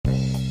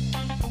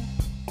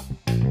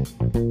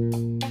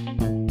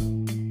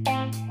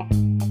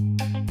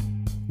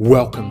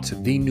Welcome to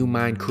the New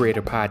Mind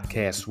Creator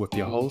Podcast with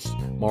your host,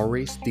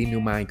 Maurice, the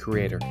New Mind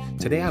Creator.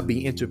 Today I'll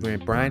be interviewing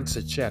Brian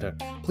Sachetta.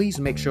 Please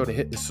make sure to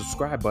hit the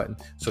subscribe button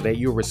so that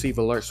you'll receive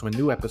alerts when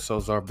new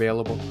episodes are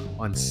available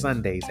on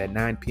Sundays at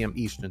 9 p.m.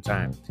 Eastern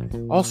Time.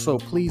 Also,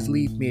 please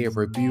leave me a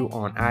review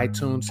on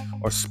iTunes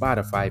or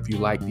Spotify if you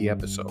like the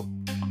episode.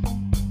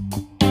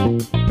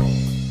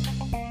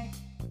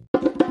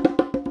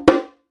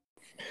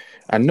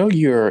 I know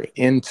you're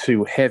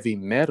into heavy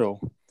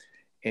metal,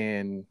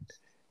 and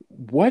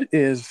what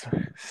is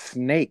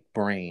snake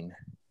brain?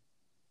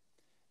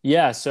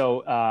 Yeah,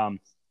 so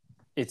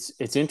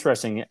it's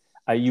interesting.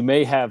 You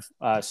may have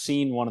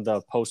seen one of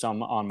the posts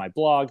on my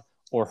blog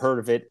or heard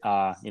of it.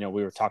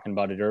 We were talking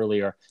about it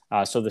earlier.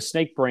 So the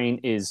snake brain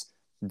is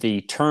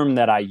the term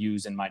that I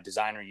use and my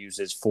designer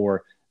uses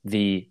for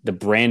the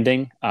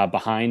branding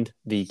behind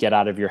the Get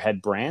Out of Your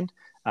Head brand.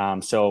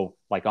 So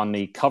like on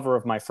the cover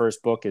of my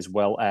first book, as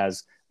well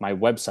as my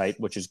website,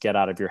 which is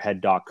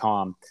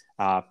getoutofyourhead.com,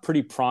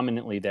 pretty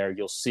prominently there,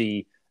 you'll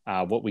see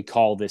what we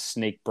call this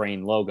snake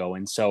brain logo.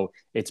 And so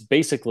it's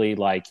basically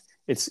like,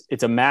 it's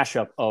a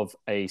mashup of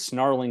a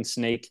snarling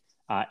snake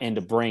and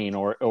a brain,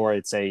 or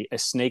it's a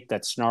snake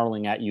that's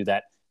snarling at you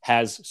that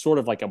has sort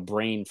of like a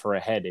brain for a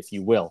head, if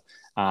you will.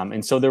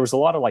 And so there was a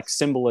lot of like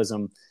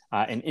symbolism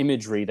and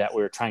imagery that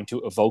we were trying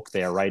to evoke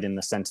there, right? In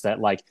the sense that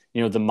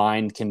the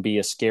mind can be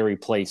a scary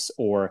place,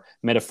 or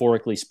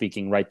metaphorically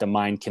speaking, right? The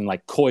mind can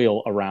like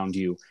coil around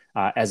you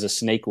as a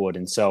snake would.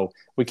 And so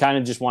we kind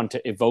of just wanted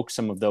to evoke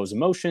some of those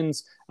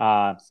emotions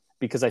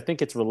because I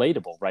think it's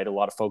relatable, right? A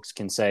lot of folks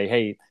can say,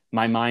 hey,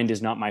 my mind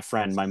is not my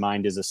friend. My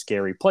mind is a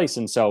scary place.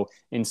 And so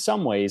in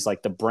some ways,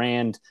 like the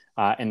brand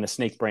and the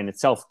snake brain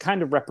itself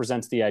kind of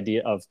represents the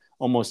idea of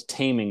almost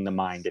taming the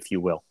mind, if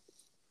you will.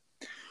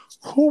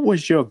 Who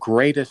was your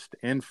greatest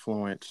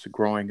influence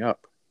growing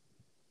up?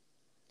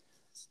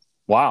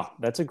 Wow,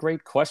 that's a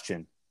great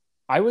question.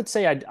 I would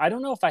say I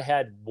don't know if I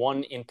had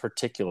one in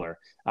particular.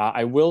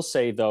 I will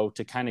say, though,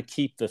 to kind of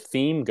keep the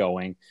theme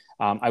going,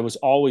 I was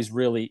always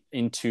really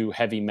into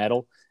heavy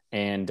metal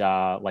and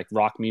like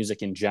rock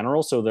music in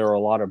general. So there are a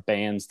lot of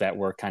bands that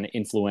were kind of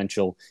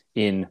influential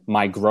in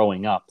my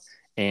growing up.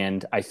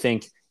 And I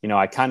think,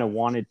 I kind of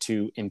wanted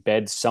to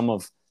embed some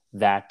of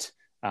that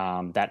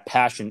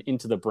passion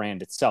into the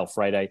brand itself,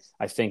 right?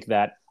 I think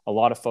that a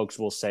lot of folks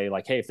will say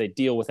like, hey, if they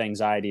deal with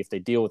anxiety, if they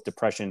deal with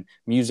depression,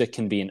 music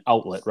can be an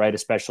outlet, right?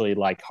 Especially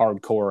like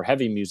hardcore or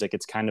heavy music.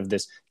 It's kind of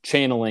this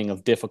channeling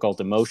of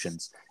difficult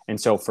emotions. And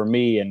so for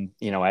me, and,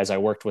 as I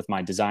worked with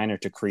my designer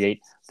to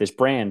create this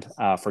brand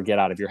for Get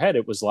Out of Your Head,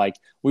 it was like,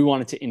 we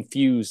wanted to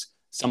infuse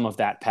some of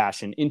that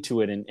passion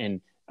into it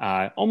and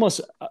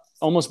almost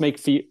make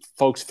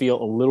folks feel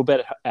a little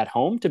bit at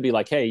home, to be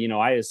like, hey,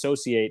 I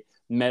associate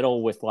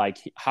metal with like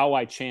how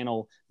I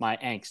channel my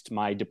angst,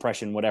 my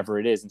depression, whatever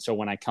it is. And so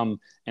when I come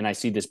and I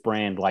see this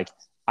brand, like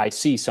I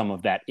see some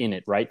of that in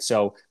it, right?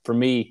 So for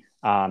me,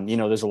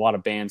 there's a lot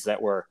of bands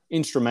that were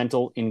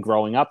instrumental in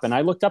growing up, and I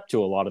looked up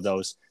to a lot of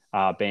those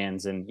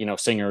bands and,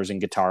 singers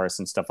and guitarists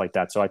and stuff like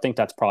that. So I think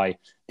that's probably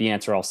the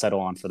answer I'll settle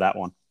on for that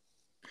one.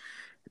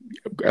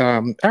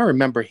 I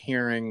remember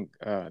hearing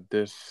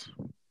this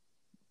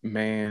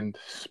man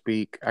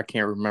speak. I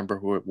can't remember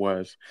who it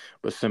was,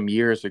 but some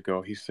years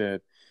ago, he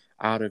said,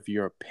 out of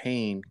your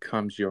pain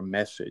comes your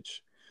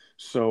message.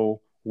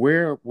 So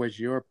where was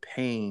the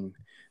pain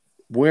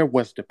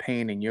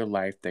in your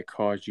life that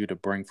caused you to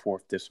bring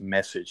forth this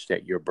message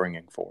that you're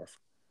bringing forth?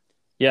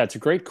 Yeah, it's a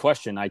great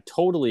question. I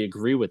totally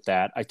agree with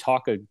that. I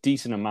talk a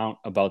decent amount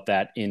about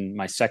that in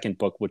my second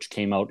book, which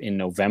came out in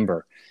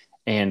November.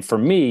 And for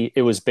me,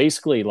 it was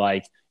basically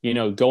like,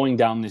 going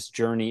down this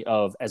journey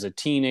of, as a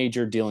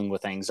teenager, dealing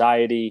with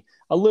anxiety,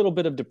 a little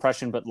bit of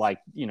depression, but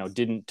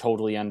didn't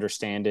totally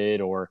understand it,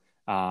 or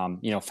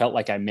felt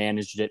like I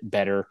managed it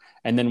better.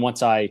 And then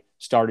once I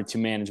started to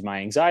manage my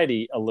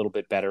anxiety a little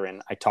bit better,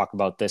 and I talk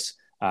about this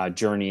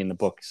journey in the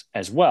books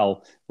as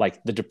well,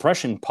 like the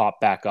depression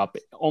popped back up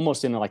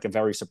almost in like a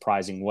very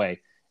surprising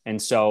way. And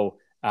so,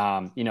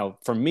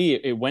 for me,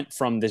 it went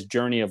from this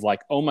journey of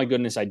like, oh my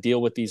goodness, I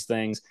deal with these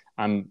things.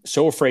 I'm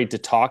so afraid to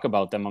talk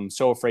about them. I'm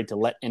so afraid to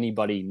let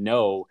anybody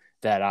know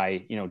that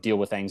I, deal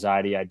with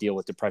anxiety, I deal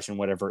with depression,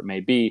 whatever it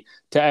may be,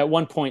 to at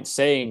one point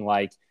saying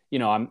like,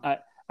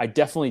 I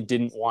definitely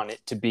didn't want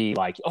it to be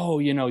like, oh,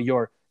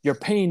 your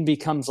pain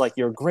becomes like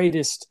your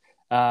greatest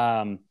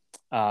weapon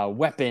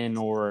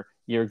or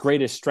your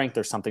greatest strength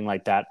or something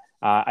like that.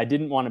 I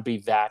didn't want to be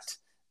that.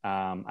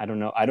 I don't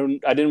know. I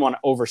didn't want to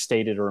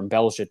overstate it or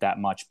embellish it that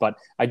much, but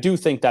I do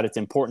think that it's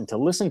important to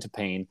listen to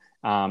pain.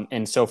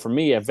 And so for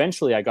me,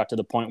 eventually I got to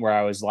the point where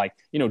I was like,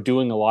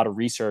 doing a lot of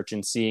research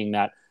and seeing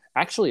that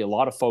actually a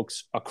lot of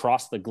folks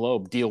across the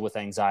globe deal with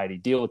anxiety,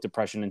 deal with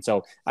depression. And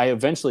so I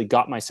eventually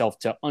got myself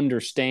to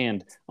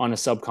understand on a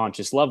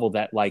subconscious level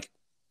that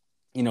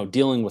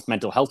dealing with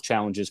mental health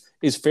challenges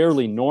is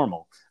fairly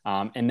normal.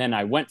 And then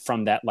I went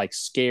from that like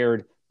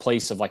scared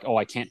place of like, oh,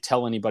 I can't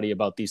tell anybody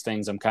about these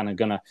things, I'm kind of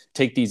going to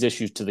take these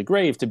issues to the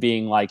grave, to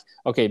being like,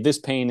 okay, this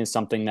pain is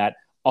something that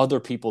other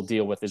people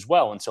deal with as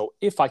well. And so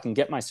if I can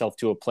get myself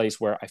to a place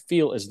where I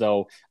feel as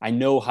though I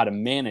know how to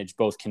manage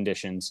both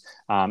conditions,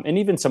 and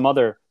even some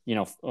other,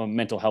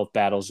 mental health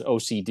battles,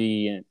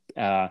 OCD,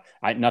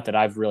 and not that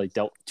I've really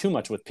dealt too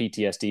much with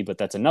PTSD, but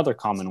that's another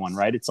common one,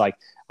 right? It's like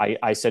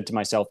I said to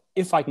myself,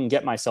 if I can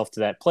get myself to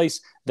that place,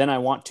 then I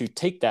want to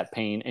take that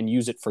pain and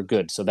use it for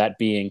good. So that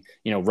being,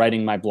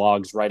 writing my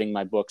blogs, writing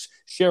my books,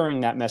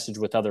 sharing that message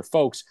with other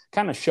folks,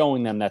 kind of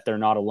showing them that they're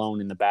not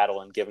alone in the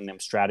battle and giving them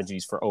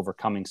strategies for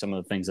overcoming some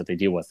of the things that they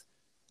deal with.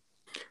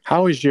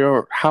 How was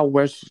your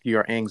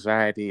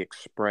anxiety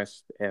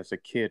expressed as a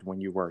kid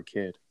when you were a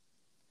kid?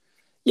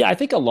 Yeah, I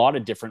think a lot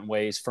of different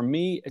ways. For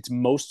me, it's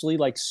mostly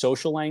like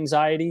social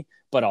anxiety,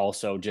 but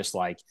also just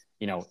like,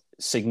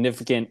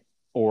 significant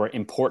or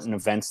important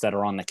events that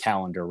are on the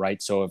calendar, right?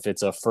 So if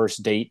it's a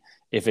first date,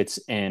 if it's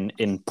an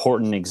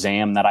important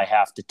exam that I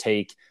have to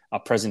take, a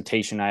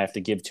presentation I have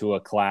to give to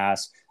a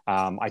class.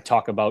 I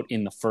talk about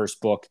in the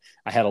first book,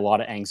 I had a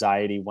lot of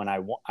anxiety when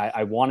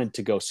I wanted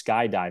to go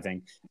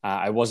skydiving.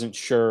 I wasn't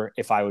sure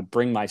if I would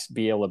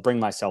be able to bring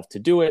myself to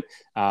do it.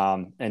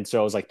 And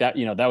so I was like that,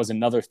 that was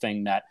another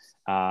thing that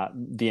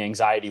the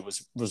anxiety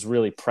was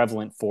really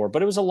prevalent for,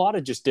 but it was a lot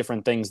of just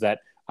different things that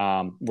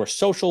were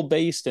social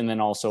based. And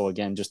then also,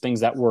 again, just things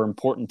that were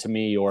important to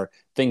me or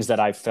things that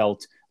I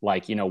felt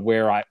like,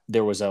 where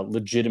there was a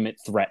legitimate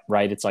threat,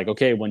 right? It's like,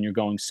 okay, when you're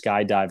going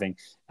skydiving,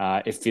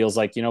 it feels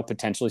like,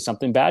 potentially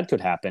something bad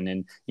could happen.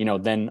 And,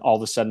 then all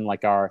of a sudden,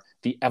 like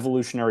the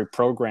evolutionary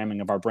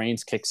programming of our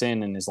brains kicks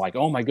in and is like,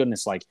 oh my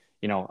goodness, like,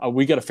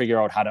 we got to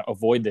figure out how to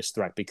avoid this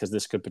threat because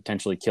this could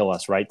potentially kill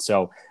us. Right.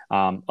 So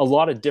a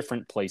lot of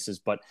different places,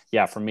 but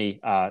yeah, for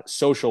me,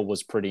 social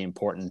was pretty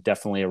important,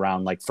 definitely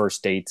around like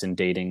first dates and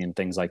dating and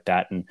things like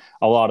that. And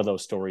a lot of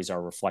those stories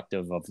are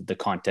reflective of the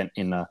content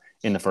in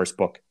the first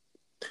book.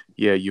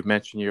 Yeah, you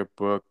mentioned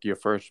your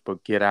first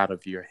book, Get Out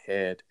of Your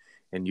Head,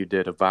 and you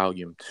did a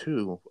volume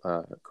 2,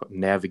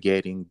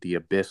 Navigating the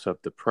Abyss of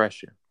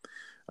Depression.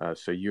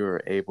 So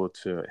you're able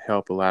to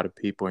help a lot of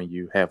people, and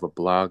you have a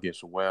blog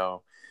as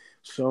well.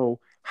 So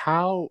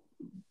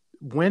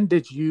when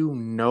did you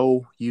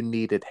know you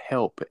needed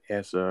help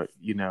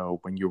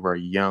when you were a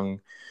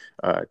young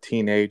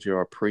teenager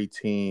or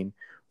preteen?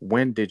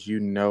 When did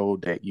you know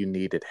that you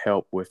needed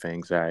help with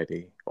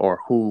anxiety? Or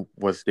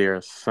was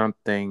there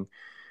something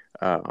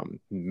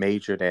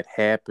major that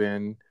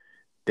happened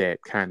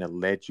that kind of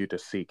led you to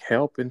seek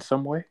help in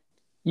some way?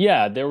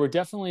 Yeah, there were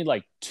definitely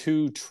like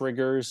two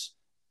triggers,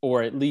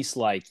 or at least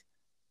like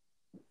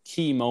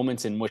key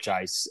moments in which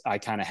I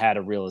kind of had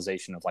a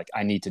realization of like,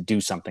 I need to do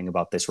something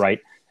about this, right?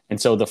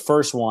 And so the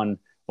first one,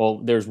 well,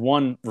 there's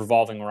one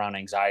revolving around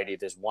anxiety,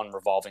 there's one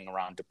revolving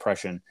around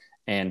depression.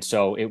 And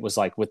so it was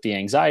like with the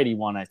anxiety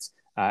one, it's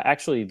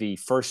actually the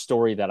first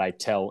story that I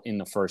tell in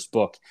the first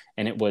book.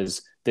 And it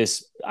was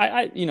this,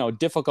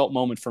 difficult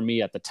moment for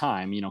me at the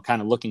time,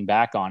 kind of looking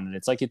back on it.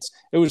 It's like, it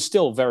was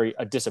still very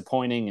a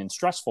disappointing and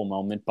stressful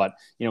moment, but,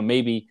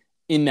 maybe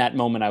in that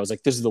moment, I was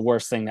like, this is the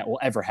worst thing that will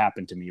ever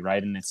happen to me.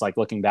 Right. And it's like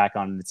looking back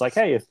on it, it's like,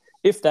 hey,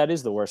 if that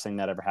is the worst thing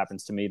that ever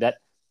happens to me,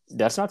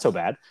 that's not so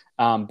bad.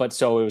 But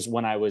so it was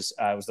when I was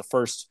the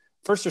first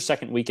or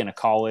second weekend of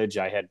college.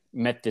 I had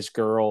met this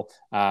girl.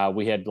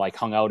 We had like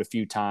hung out a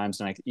few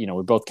times, and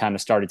we both kind of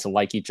started to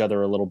like each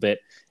other a little bit.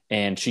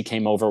 And she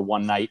came over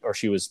one night, or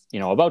she was,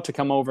 about to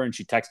come over, and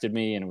she texted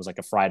me, and it was like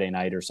a Friday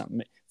night or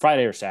something,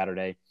 Friday or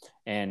Saturday.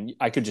 And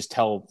I could just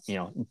tell,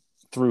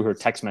 through her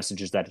text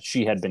messages that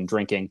she had been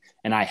drinking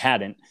and I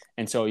hadn't.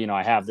 And so,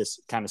 I have this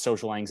kind of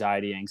social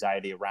anxiety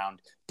around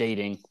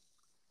dating.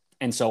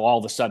 And so all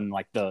of a sudden,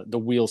 like the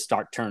wheels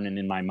start turning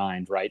in my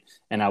mind, right?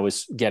 And I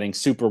was getting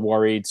super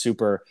worried,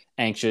 super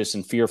anxious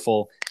and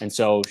fearful. And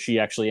so she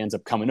actually ends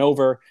up coming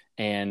over,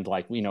 and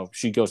like,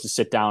 she goes to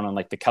sit down on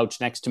like the couch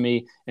next to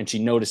me, and she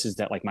notices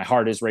that like my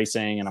heart is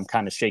racing and I'm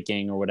kind of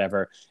shaking or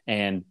whatever.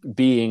 And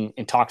being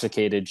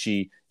intoxicated,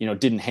 she,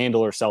 didn't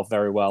handle herself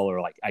very well, or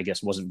like, I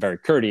guess wasn't very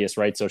courteous,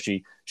 right? So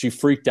she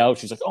freaked out.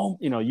 She's like, oh,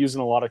 using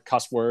a lot of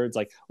cuss words,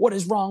 like, what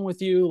is wrong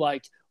with you?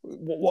 Like,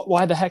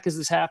 why the heck is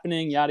this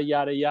happening? Yada,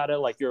 yada, yada.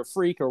 Like, you're a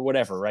freak or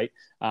whatever, right?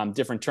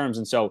 Different terms.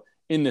 And so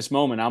in this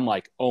moment, I'm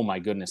like, oh my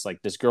goodness,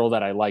 like this girl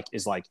that I like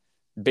is like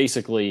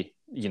basically,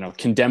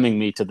 condemning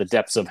me to the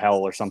depths of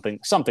hell or something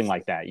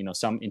like that,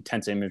 some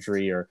intense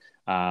imagery or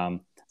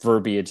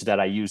verbiage that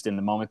I used in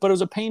the moment. But it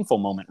was a painful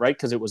moment, right?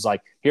 Because it was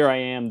like, here I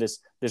am, this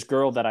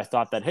girl that I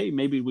thought that, hey,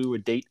 maybe we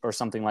would date or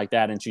something like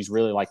that. And she's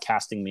really like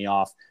casting me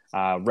off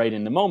right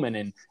in the moment.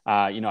 And,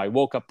 I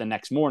woke up the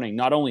next morning,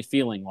 not only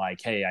feeling like,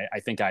 hey, I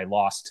think I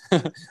lost,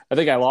 I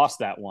think I lost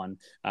that one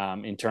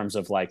in terms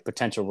of like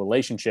potential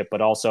relationship,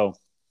 but also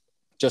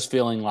just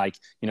feeling like,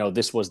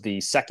 this was the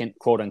second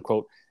quote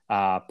unquote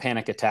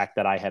panic attack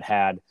that I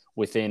had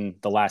within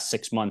the last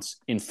 6 months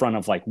in front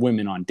of like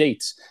women on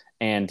dates.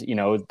 And,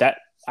 that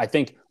I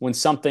think when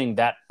something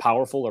that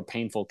powerful or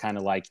painful kind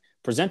of like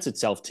presents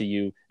itself to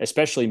you,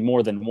 especially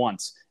more than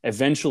once,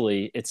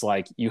 eventually it's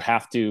like you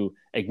have to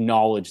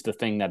acknowledge the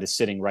thing that is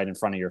sitting right in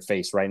front of your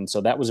face, right? And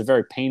so that was a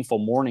very painful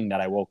morning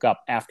that I woke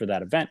up after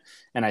that event,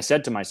 and I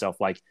said to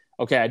myself, like,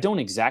 okay, I don't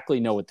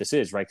exactly know what this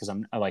is, right? Because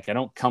I'm like, I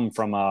don't come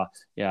from a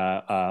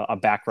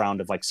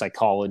background of like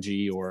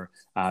psychology, or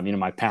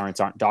my parents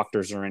aren't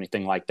doctors or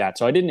anything like that,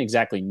 so I didn't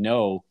exactly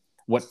know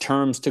what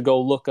terms to go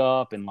look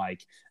up, and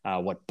like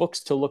what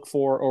books to look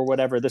for or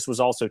whatever. This was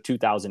also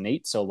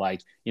 2008, so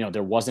like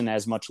there wasn't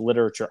as much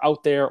literature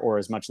out there or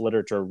as much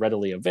literature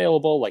readily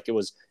available. Like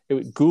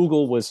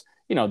Google was,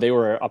 they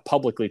were a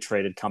publicly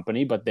traded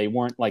company, but they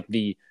weren't like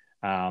the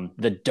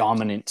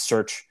dominant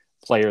search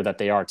player that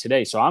they are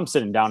today. So I'm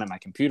sitting down at my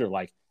computer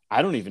like,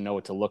 I don't even know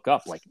what to look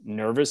up, like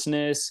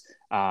nervousness,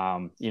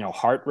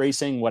 heart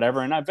racing,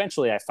 whatever. And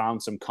eventually I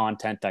found some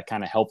content that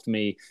kind of helped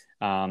me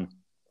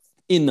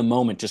in the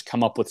moment just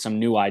come up with some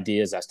new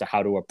ideas as to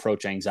how to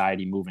approach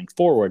anxiety moving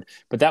forward.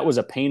 But that was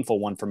a painful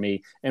one for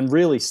me, and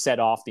really set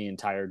off the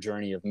entire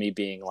journey of me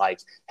being like,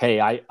 hey,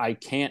 I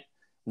can't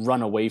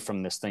run away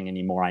from this thing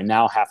anymore. I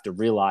now have to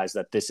realize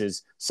that this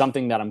is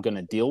something that I'm going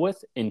to deal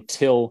with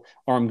or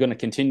I'm going to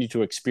continue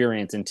to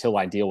experience until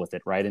I deal with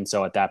it. Right. And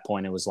so at that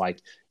point, it was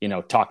like,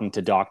 talking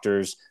to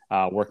doctors,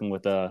 working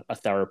with a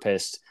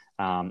therapist.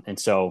 And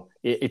so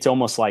it's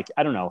almost like,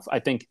 I don't know, I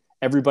think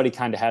everybody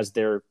kind of has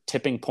their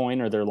tipping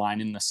point or their line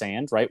in the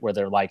sand, right? Where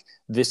they're like,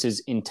 this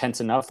is intense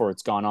enough, or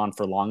it's gone on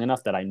for long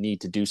enough that I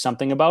need to do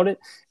something about it.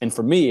 And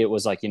for me, it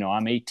was like,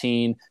 I'm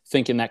 18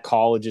 thinking that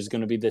college is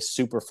going to be this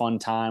super fun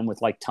time with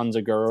like tons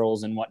of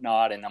girls and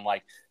whatnot. And I'm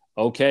like,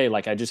 okay,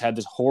 like I just had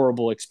this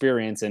horrible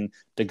experience, and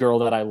the girl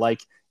that I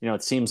like,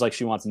 it seems like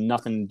she wants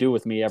nothing to do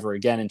with me ever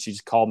again. And she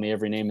just called me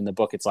every name in the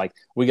book. It's like,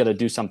 we got to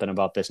do something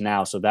about this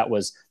now. So that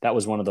was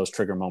one of those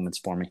trigger moments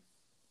for me.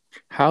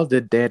 How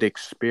did that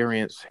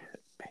experience,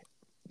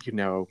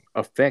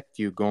 affect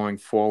you going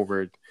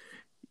forward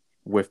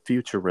with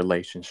future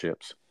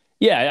relationships?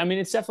 Yeah, I mean,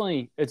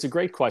 it's a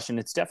great question.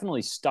 It's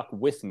definitely stuck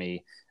with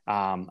me.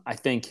 I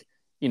think,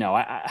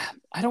 I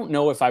don't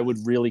know if I would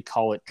really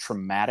call it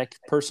traumatic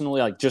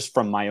personally, like just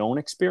from my own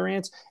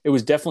experience. It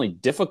was definitely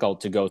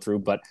difficult to go through,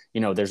 but,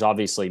 there's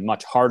obviously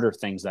much harder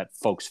things that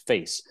folks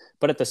face.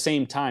 But at the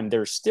same time,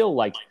 there's still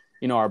like,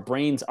 our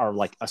brains are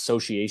like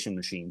association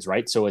machines,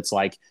 right? So it's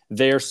like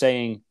they're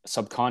saying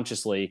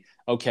subconsciously,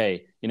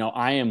 okay,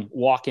 I am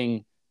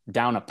walking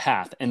down a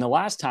path. And the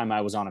last time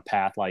I was on a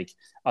path, like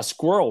a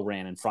squirrel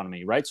ran in front of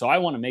me, right? So I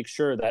want to make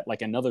sure that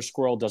like another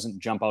squirrel doesn't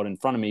jump out in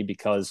front of me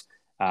because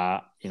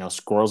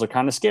squirrels are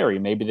kind of scary.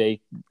 Maybe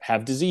they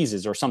have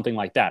diseases or something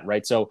like that,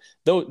 right? So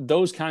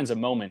those kinds of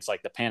moments,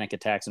 like the panic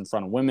attacks in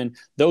front of women,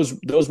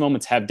 those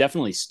moments have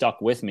definitely stuck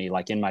with me,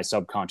 like in my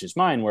subconscious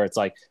mind, where it's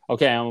like,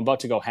 okay, I'm about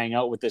to go hang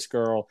out with this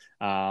girl,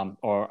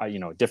 or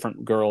a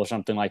different girl or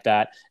something like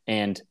that,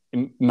 and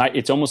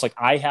it's almost like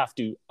I have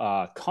to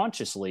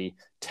consciously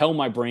tell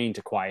my brain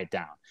to quiet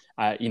down.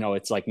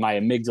 It's like my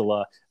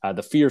amygdala,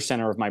 the fear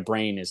center of my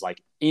brain is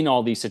like in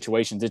all these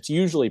situations. It's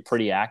usually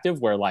pretty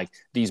active where like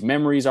these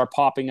memories are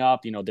popping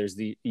up. There's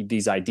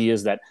these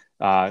ideas that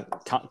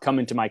come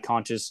into my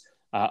conscious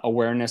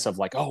awareness of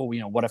like, oh,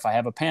 what if I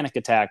have a panic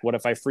attack? What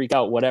if I freak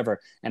out?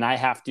 Whatever. And I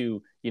have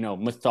to,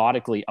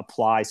 methodically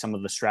apply some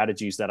of the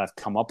strategies that I've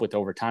come up with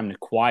over time to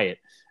quiet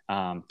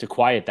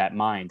that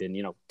mind. And,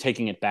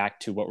 taking it back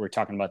to what we were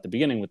talking about at the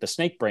beginning with the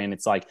snake brain,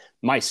 it's like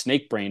my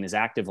snake brain is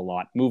active a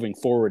lot moving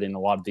forward in a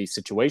lot of these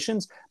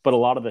situations. But a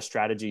lot of the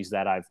strategies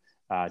that I've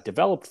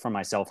developed for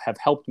myself have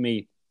helped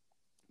me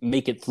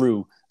make it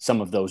through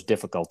some of those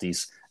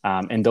difficulties.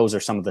 And those are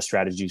some of the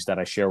strategies that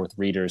I share with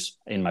readers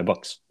in my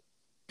books.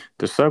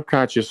 The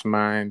subconscious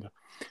mind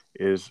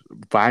is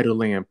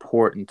vitally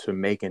important to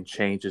making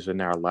changes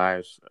in our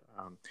lives.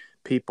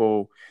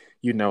 People,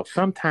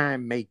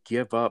 sometimes may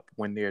give up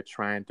when they're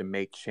trying to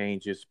make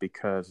changes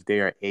because they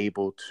are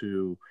able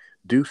to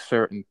do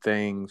certain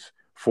things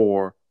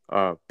for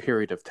a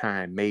period of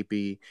time.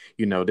 Maybe,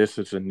 this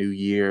is a new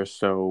year,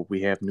 so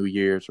we have New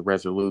Year's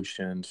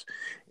resolutions,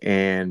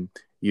 and,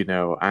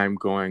 I'm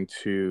going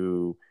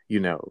to,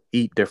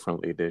 eat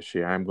differently this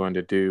year. I'm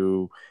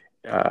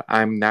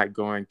not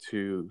going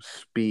to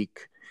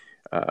speak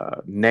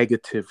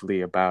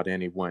negatively about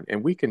anyone.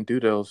 And we can do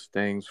those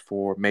things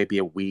for maybe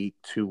a week,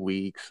 2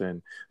 weeks,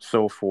 and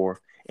so forth.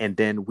 And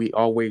then we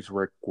always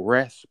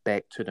regress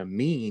back to the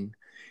mean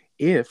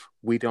if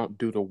we don't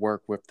do the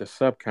work with the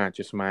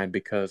subconscious mind,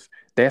 because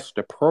that's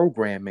the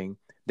programming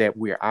that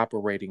we're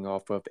operating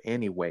off of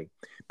anyway,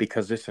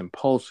 because it's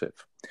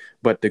impulsive.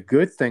 But the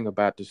good thing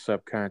about the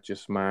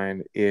subconscious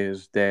mind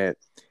is that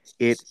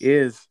it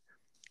is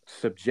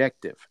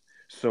subjective.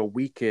 So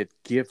we could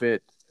give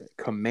it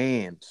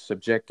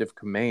subjective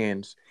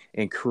commands,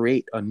 and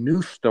create a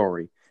new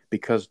story,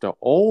 because the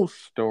old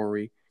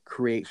story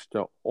creates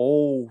the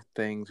old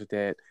things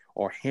that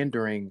are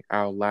hindering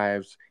our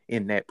lives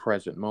in that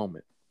present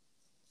moment.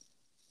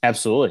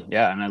 Absolutely.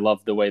 Yeah. And I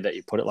love the way that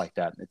you put it like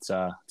that. It's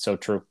so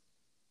true.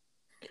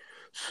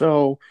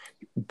 So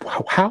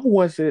how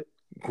was it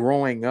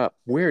growing up,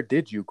 where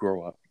did you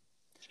grow up?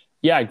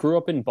 Yeah, I grew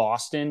up in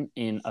Boston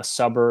in a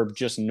suburb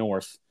just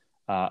north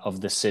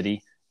of the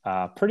city.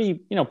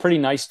 Pretty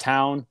nice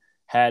town.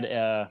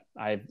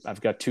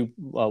 I've got two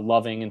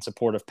loving and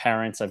supportive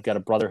parents. I've got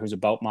a brother who's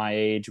about my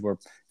age. We're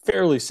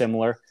fairly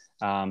similar.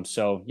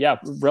 So yeah,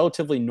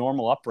 relatively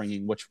normal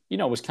upbringing, which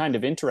was kind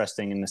of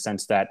interesting in the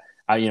sense that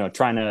I'm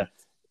trying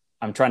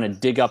to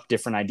dig up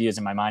different ideas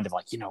in my mind of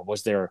like,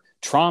 was there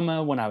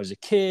trauma when I was a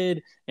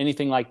kid,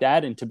 anything like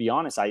that? And to be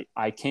honest,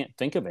 I can't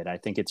think of it. I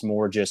think it's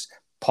more just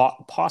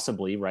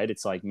possibly, right?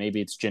 It's like maybe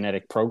it's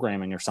genetic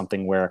programming or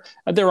something where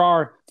there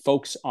are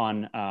folks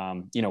on,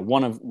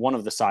 one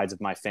of the sides of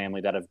my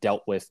family that have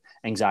dealt with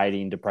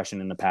anxiety and depression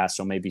in the past.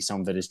 So maybe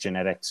some of it is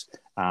genetics.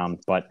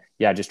 But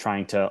yeah, just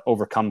trying to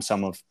overcome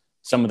some of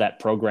that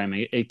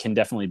programming. It can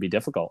definitely be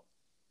difficult.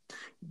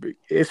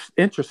 It's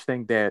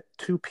interesting that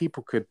two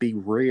people could be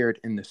reared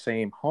in the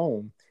same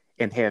home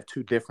and have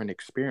two different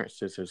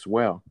experiences as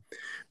well,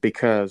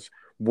 because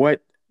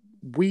what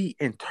we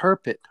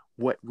interpret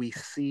what we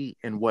see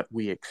and what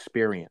we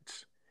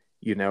experience,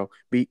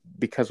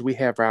 because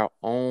we're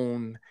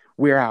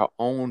our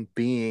own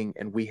being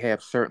and we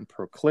have certain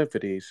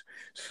proclivities.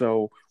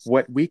 So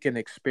what we can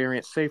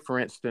experience, say for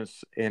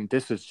instance, and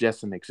this is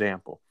just an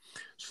example.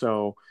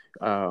 So,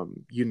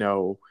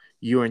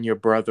 you and your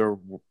brother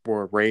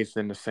were raised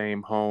in the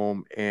same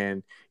home,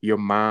 and your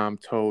mom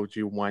told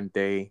you one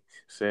day,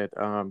 said,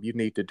 you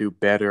need to do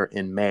better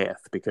in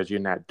math because you're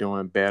not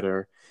doing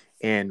better.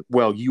 And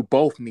well, you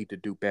both need to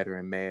do better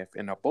in math.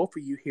 And now both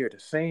of you hear the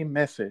same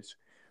message,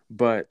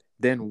 but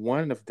then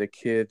one of the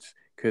kids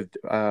could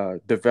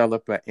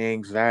develop an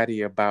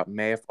anxiety about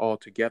math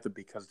altogether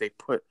because they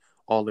put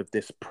all of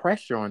this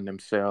pressure on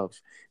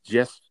themselves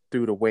just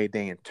through the way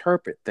they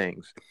interpret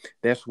things.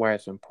 That's why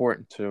it's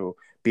important to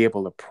be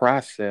able to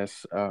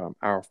process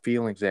our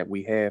feelings that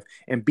we have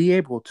and be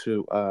able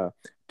to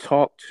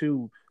talk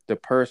to the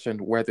person,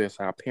 whether it's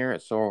our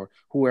parents or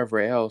whoever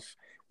else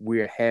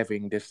we're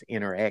having this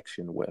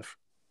interaction with.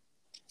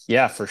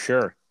 Yeah, for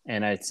sure.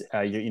 And it's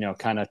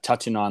kind of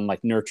touching on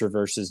like nurture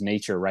versus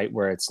nature, right?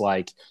 Where it's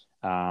like,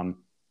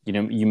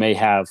 you may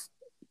have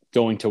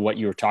going to what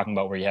you were talking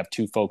about, where you have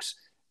two folks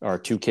or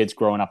two kids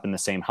growing up in the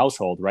same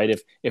household, right?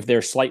 If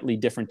they're slightly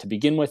different to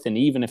begin with, and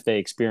even if they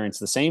experience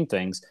the same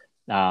things,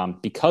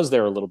 because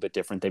they're a little bit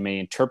different, they may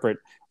interpret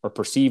or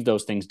perceive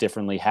those things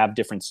differently, have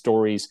different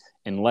stories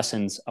and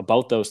lessons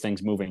about those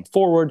things moving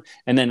forward.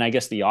 And then I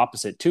guess the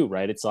opposite too,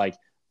 right? It's like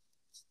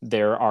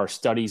there are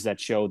studies that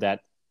show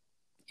that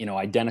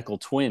identical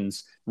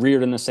twins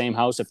reared in the same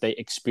house, if they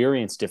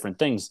experience different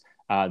things,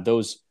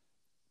 those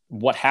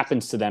what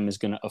happens to them is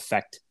going to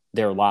affect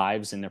their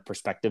lives and their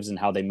perspectives and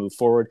how they move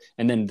forward.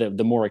 And then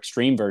the more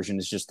extreme version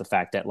is just the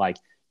fact that like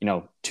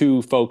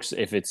two folks,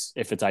 if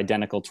it's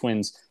identical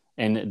twins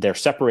and they're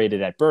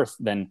separated at birth,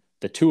 then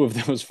the two of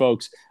those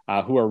folks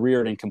who are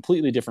reared in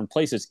completely different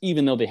places,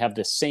 even though they have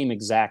the same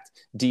exact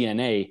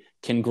DNA,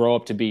 can grow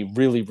up to be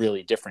really,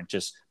 really different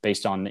just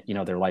based on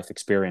their life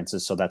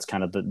experiences. So that's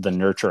kind of the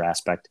nurture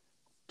aspect.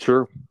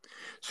 True.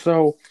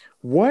 So,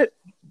 what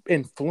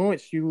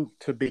influenced you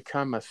to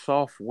become a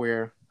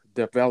software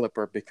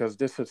developer? Because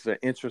this is an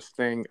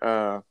interesting,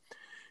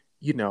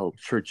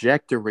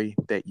 trajectory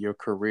that your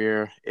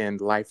career and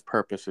life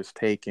purpose is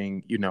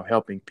taking,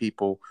 helping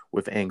people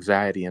with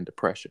anxiety and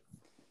depression.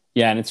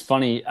 Yeah, and it's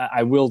funny.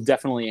 I will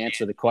definitely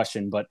answer the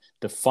question, but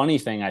the funny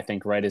thing I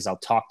think, right, is I'll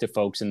talk to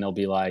folks and they'll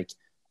be like,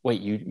 "Wait,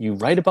 you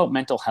write about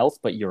mental health,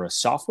 but you're a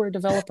software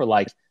developer?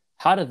 Like,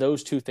 how do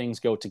those two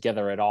things go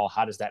together at all?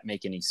 How does that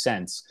make any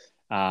sense?"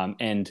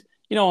 And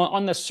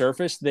on the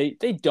surface, they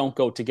don't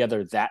go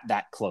together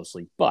that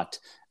closely. But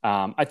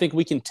I think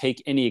we can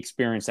take any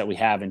experience that we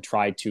have and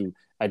try to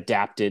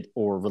adapt it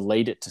or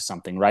relate it to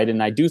something, right?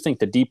 And I do think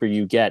the deeper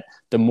you get,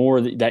 the more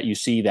that you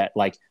see that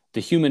like the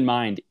human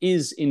mind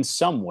is in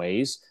some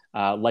ways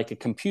like a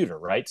computer,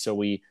 right? So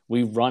we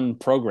run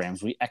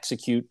programs, we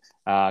execute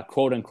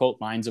quote unquote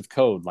lines of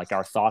code. Like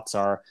our thoughts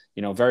are,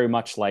 very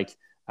much like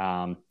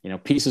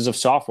pieces of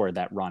software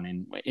that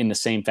run in the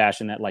same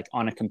fashion that like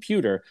on a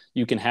computer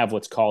you can have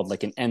what's called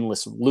like an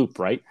endless loop,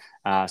 right?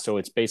 So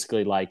it's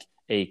basically like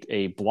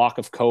a block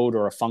of code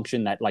or a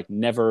function that like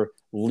never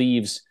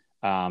leaves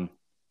I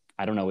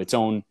don't know its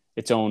own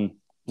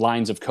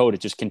lines of code.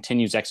 It just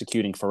continues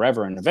executing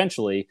forever, and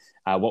eventually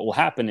what will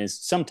happen is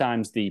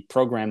sometimes the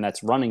program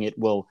that's running it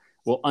will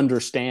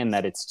understand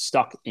that it's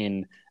stuck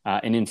in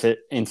an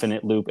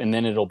infinite loop, and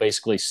then it'll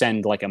basically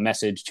send like a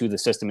message to the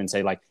system and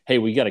say like, hey,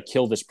 we got to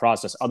kill this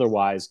process,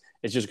 otherwise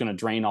it's just going to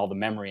drain all the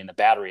memory and the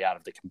battery out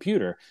of the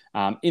computer.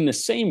 In the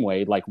same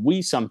way, like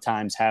we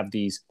sometimes have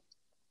these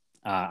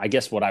I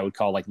guess what I would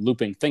call like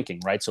looping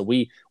thinking, right? So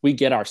we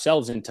get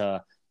ourselves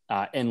into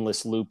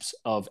endless loops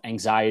of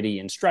anxiety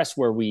and stress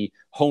where we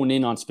hone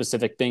in on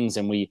specific things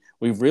and we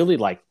really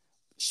like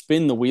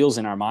spin the wheels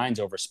in our minds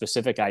over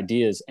specific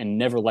ideas and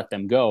never let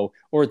them go,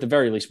 or at the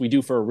very least we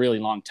do for a really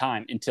long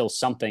time until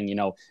something,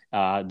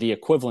 the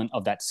equivalent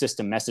of that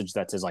system message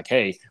that says like,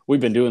 hey,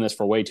 we've been doing this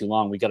for way too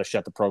long, we got to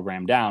shut the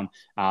program down.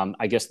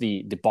 I guess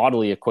the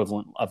bodily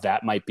equivalent of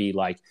that might be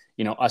like,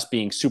 us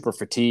being super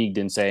fatigued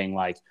and saying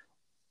like,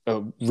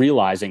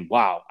 realizing,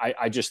 wow,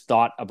 I just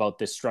thought about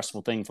this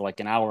stressful thing for like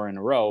an hour in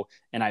a row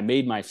and I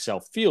made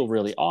myself feel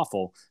really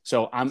awful.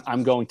 So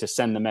I'm going to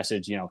send the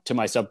message, to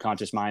my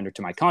subconscious mind or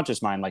to my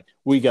conscious mind, like,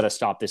 we got to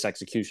stop this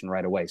execution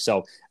right away.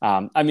 So,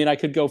 I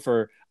could go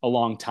for a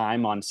long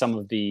time on some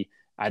of the,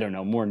 I don't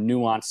know, more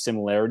nuanced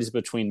similarities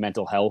between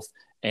mental health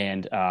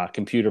and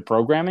computer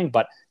programming.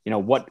 But,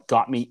 what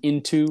got me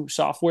into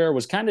software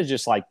was kind of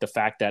just like the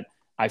fact that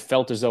I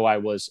felt as though I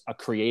was a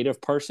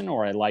creative person,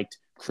 or I liked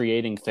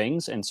creating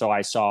things. And so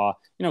I saw,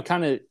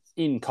 kind of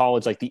in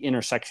college, like the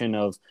intersection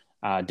of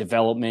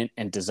development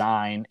and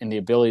design and the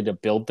ability to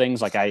build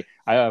things. Like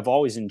I've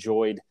always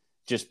enjoyed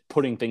just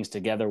putting things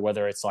together,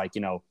 whether it's like,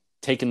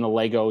 taking the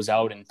Legos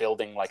out and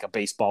building like a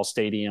baseball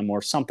stadium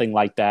or something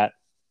like that.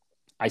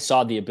 I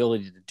saw the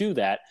ability to do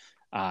that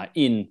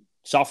in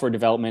software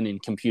development and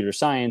computer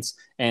science.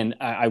 And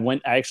I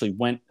actually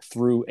went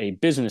through a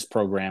business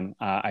program.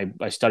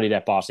 I studied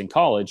at Boston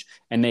College,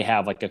 and they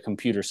have like a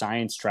computer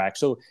science track.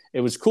 So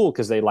it was cool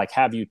because they like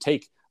have you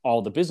take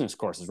all the business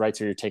courses, right?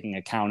 So you're taking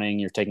accounting,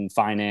 you're taking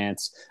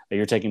finance,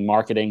 you're taking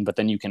marketing, but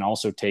then you can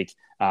also take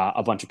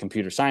a bunch of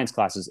computer science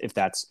classes if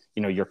that's,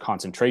 your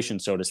concentration,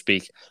 so to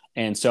speak.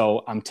 And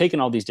so I'm taking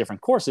all these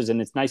different courses,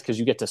 and it's nice because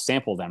you get to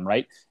sample them,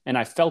 right? And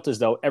I felt as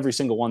though every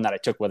single one that I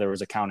took, whether it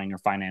was accounting or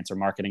finance or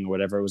marketing or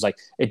whatever, it was like,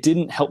 it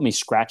didn't help me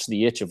scratch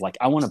the itch of like,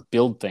 I want to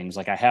build things.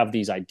 Like I have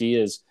these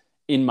ideas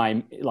in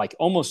my, like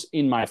almost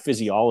in my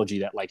physiology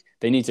that like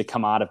they need to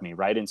come out of me,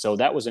 right? And so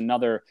that was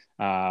another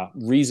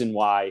reason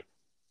why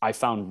I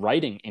found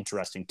writing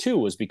interesting too,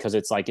 was because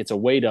it's like, it's a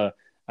way to,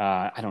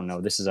 I don't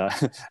know,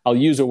 I'll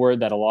use a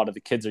word that a lot of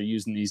the kids are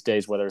using these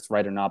days, whether it's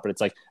right or not, but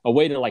it's like a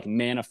way to like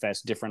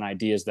manifest different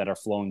ideas that are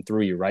flowing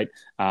through you, right?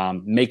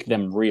 Make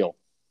them real.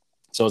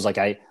 So it's like,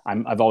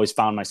 I've always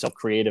found myself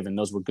creative, and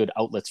those were good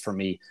outlets for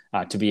me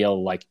to be able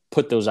to like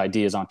put those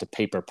ideas onto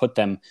paper, put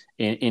them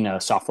in a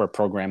software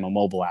program, a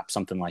mobile app,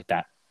 something like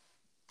that.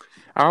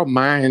 Our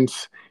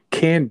minds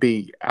can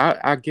be,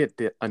 I get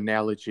the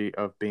analogy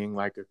of being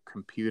like a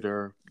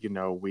computer.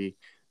 We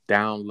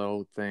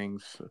download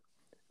things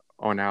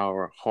on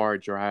our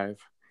hard drive,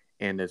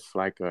 and it's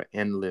like an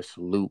endless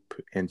loop,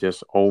 and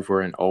just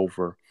over and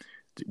over.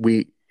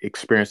 We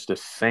experience the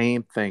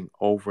same thing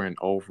over and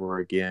over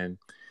again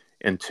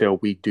until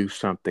we do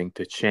something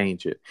to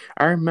change it.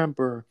 I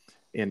remember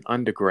in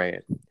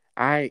undergrad,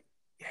 I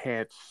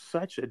had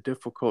such a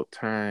difficult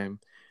time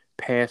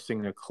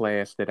passing a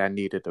class that I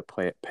needed to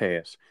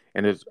pass.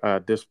 And it's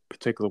this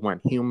particular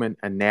one, human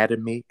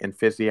anatomy and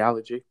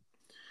physiology.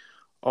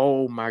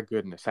 Oh my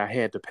goodness, I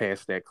had to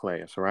pass that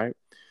class, right?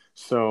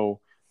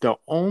 So the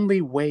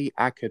only way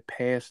I could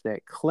pass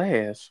that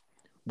class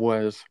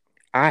was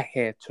I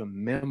had to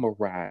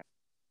memorize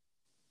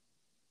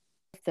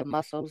the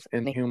muscles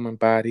in the human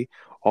body,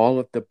 all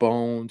of the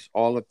bones,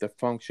 all of the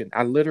function.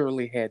 I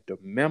literally had to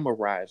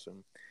memorize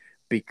them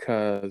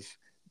because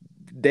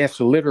that's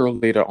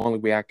literally the only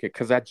way I could,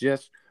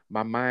 because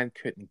my mind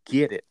couldn't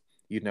get it,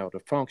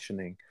 the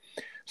functioning.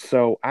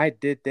 So I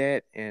did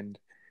that, and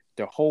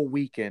the whole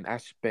weekend I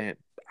spent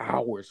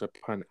hours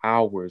upon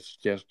hours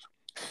just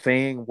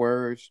saying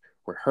words,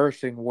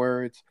 rehearsing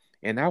words,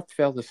 and I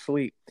fell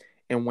asleep.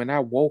 And when I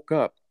woke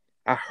up,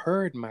 I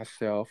heard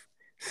myself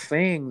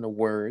saying the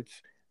words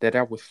that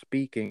I was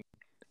speaking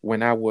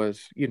when I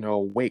was,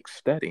 awake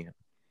studying.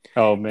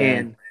 Oh man.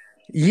 And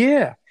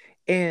yeah,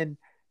 and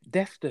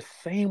that's the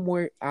same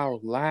way our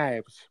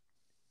lives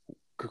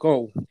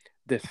go.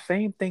 The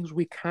same things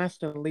we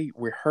constantly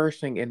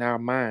rehearsing in our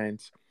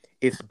minds,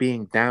 it's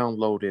being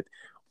downloaded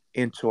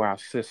into our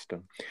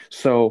system.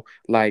 So,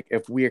 like,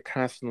 if we're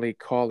constantly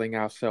calling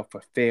ourselves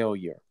a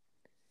failure,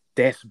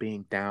 that's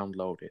being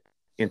downloaded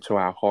into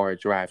our hard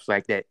drives,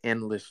 like that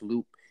endless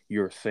loop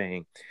you're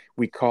saying.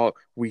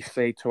 We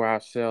say to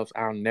ourselves,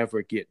 I'll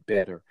never get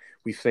better.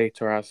 We say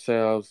to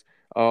ourselves,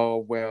 oh,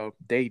 well,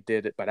 they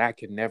did it, but I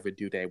can never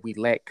do that. We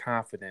lack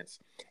confidence.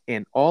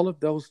 And all of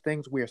those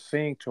things we're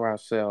saying to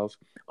ourselves,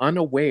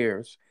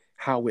 unawares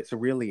how it's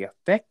really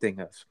affecting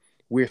us.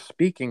 We're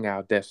speaking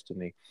our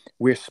destiny.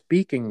 We're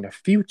speaking the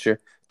future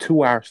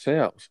to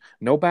ourselves.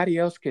 Nobody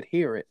else could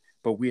hear it,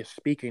 but we're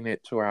speaking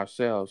it to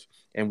ourselves,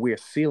 and we're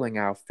sealing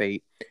our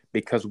fate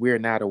because we're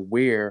not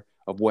aware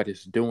of what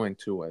it's doing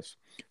to us.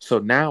 So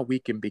now we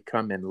can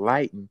become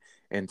enlightened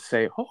and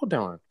say, hold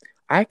on,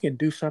 I can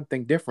do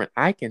something different.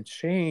 I can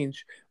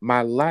change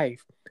my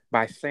life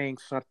by saying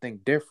something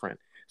different.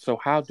 So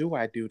how do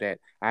I do that?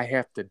 I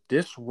have to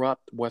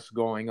disrupt what's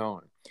going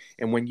on.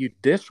 And when you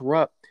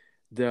disrupt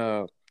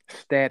the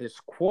status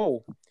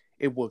quo,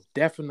 it will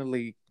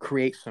definitely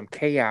create some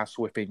chaos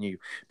within you,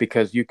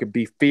 because you could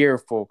be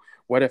fearful.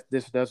 What if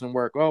this doesn't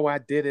work? Oh, I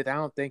did it. I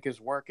don't think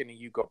it's working. And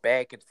you go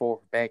back and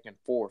forth, back and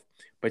forth.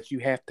 But you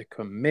have to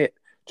commit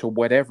to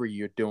whatever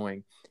you're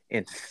doing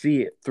and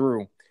see it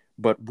through,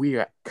 but we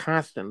are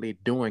constantly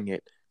doing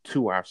it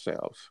to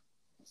ourselves.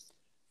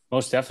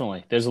 Most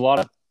definitely. There's a lot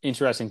of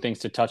interesting things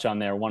to touch on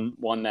there.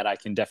 One that I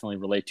can definitely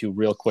relate to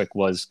real quick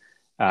was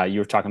you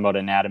were talking about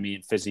anatomy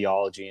and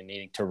physiology and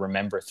needing to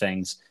remember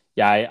things.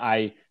 Yeah,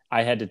 I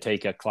had to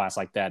take a class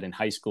like that in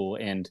high school,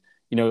 and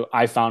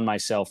I found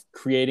myself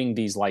creating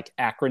these like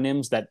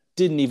acronyms that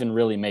didn't even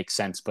really make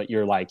sense. But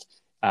you're like,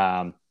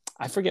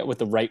 I forget what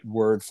the right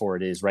word for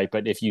it is, right?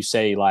 But if you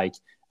say like,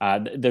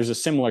 there's a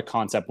similar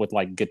concept with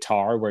like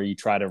guitar where you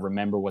try to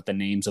remember what the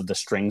names of the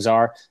strings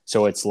are.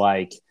 So it's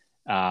like,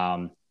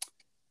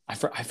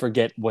 I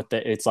forget what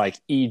it's like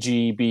E,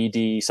 G, B,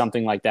 D,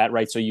 something like that,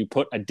 right? So you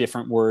put a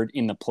different word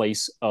in the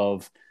place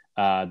of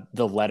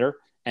the letter,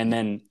 and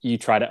then you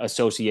try to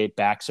associate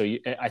back. So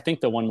I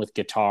think the one with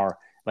guitar,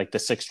 like the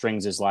six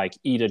strings, is like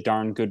eat a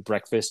darn good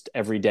breakfast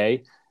every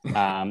day.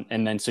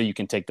 And then so you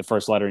can take the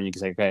first letter and you can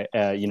say,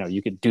 okay,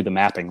 you could do the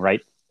mapping,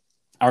 right?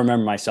 I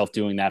remember myself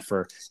doing that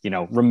for,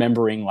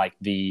 remembering like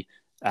the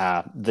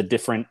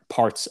different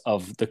parts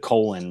of the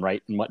colon,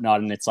 right, and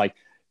whatnot. And it's like,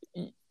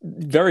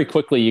 very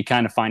quickly you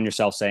kind of find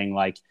yourself saying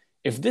like,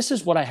 if this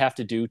is what I have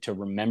to do to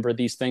remember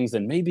these things,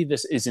 then maybe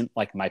this isn't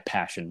like my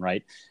passion,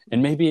 right?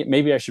 And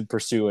maybe I should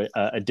pursue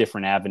a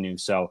different avenue.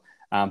 So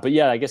but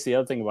yeah, I guess the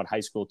other thing about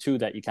high school too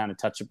that you kind of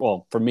touch,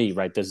 well, for me,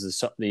 right, this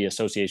is the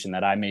association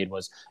that I made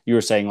was you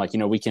were saying like,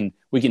 we can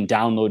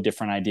download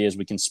different ideas,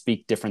 we can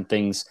speak different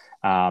things,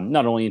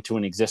 not only into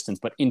an existence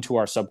but into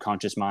our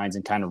subconscious minds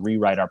and kind of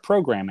rewrite our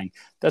programming.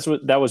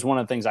 That was one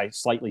of the things I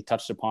slightly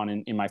touched upon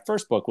in my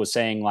first book, was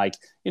saying like,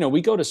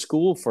 we go to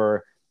school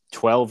for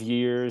 12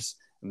 years,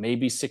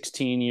 maybe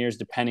 16 years,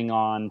 depending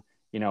on,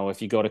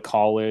 if you go to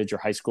college or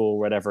high school,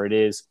 whatever it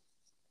is.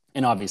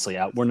 And obviously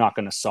we're not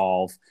going to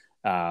solve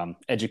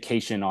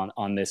education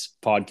on this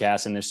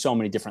podcast, and there's so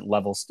many different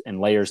levels and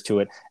layers to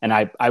it, and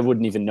I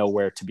wouldn't even know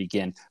where to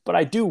begin. But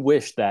I do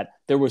wish that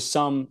there was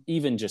some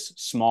even just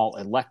small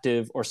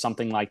elective or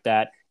something like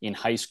that in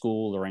high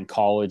school or in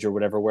college or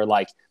whatever, where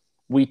like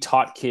we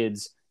taught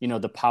kids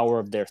the power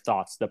of their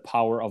thoughts, the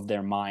power of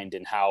their mind,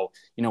 and how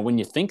when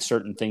you think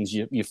certain things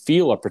you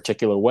feel a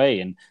particular way,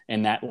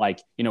 and that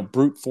like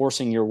brute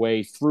forcing your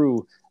way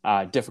through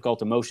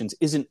difficult emotions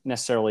isn't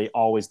necessarily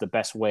always the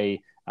best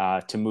way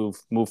to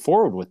move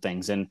forward with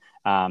things. And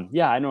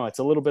yeah, I know it's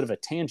a little bit of a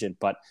tangent,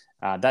 but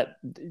that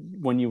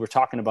when you were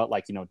talking about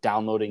like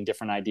downloading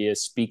different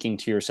ideas, speaking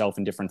to yourself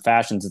in different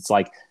fashions, it's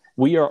like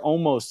we are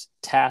almost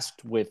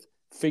tasked with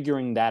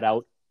figuring that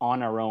out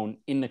on our own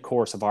in the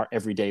course of our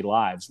everyday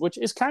lives, which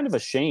is kind of a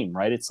shame,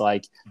 right? It's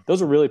like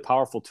those are really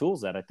powerful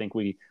tools that I think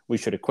we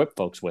should equip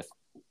folks with.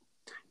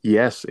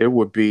 Yes, it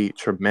would be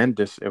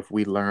tremendous if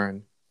we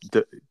learned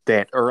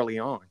that early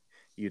on,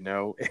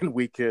 and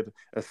we could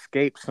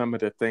escape some of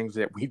the things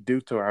that we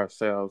do to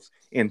ourselves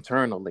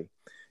internally.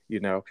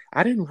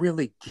 I didn't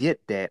really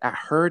get that. I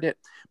heard it,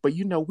 but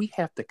we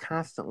have to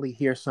constantly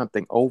hear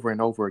something over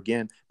and over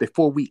again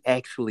before we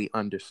actually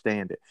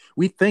understand it.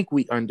 We think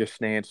we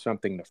understand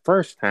something the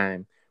first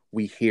time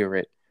we hear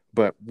it,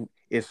 but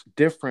it's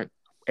different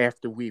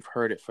after we've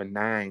heard it for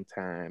 9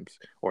 times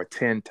or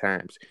 10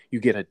 times. You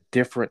get a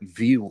different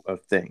view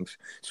of things.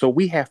 So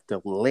we have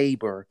to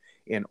labor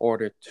in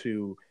order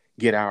to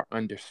get our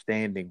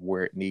understanding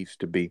where it needs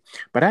to be.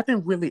 But I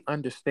didn't really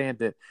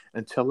understand it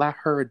until I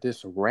heard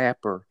this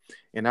rapper,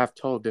 and I've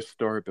told this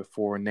story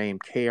before,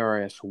 named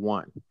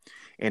KRS-One.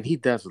 And he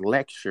does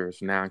lectures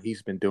now.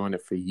 He's been doing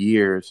it for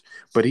years.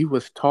 But he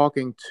was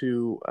talking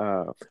to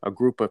a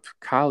group of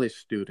college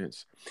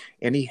students,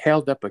 and he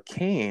held up a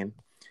can,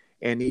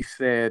 and he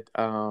said,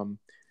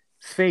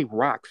 say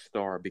rock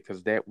star,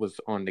 because that was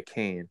on the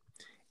can.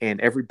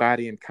 And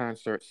everybody in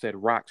concert said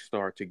rock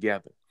star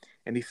together.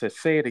 And he said,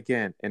 say it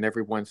again. And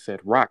everyone said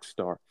rock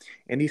star.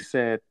 And he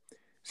said,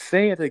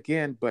 say it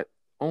again, but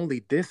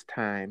only this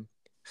time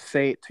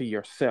say it to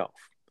yourself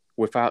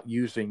without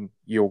using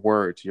your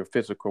words, your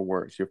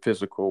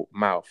physical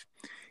mouth.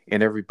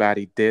 And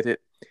everybody did it.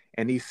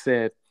 And he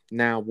said,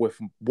 now with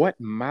what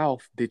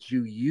mouth did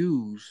you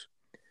use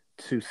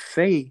to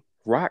say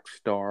rock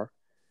star?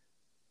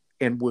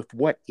 And with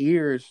what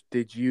ears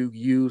did you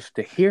use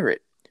to hear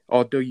it?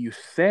 Although you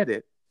said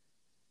it,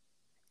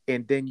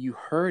 and then you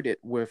heard it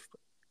with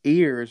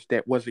ears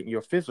that wasn't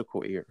your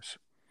physical ears.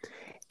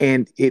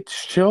 And it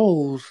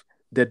shows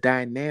the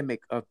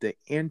dynamic of the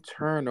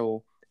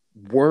internal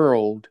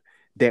world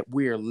that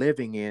we're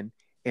living in,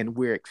 and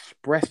we're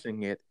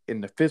expressing it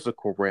in the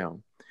physical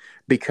realm.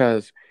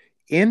 Because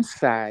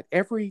inside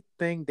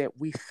everything that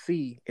we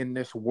see in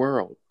this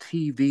world,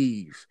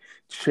 TVs,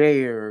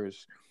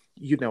 chairs,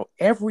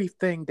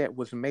 everything that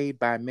was made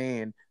by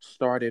man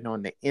started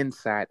on the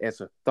inside as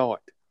a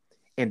thought,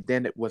 and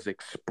then it was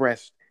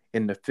expressed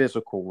in the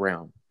physical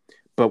realm.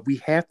 But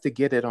we have to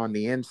get it on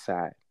the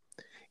inside.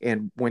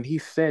 And when he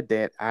said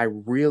that,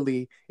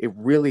 it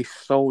really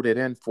sold it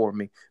in for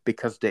me,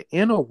 because the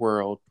inner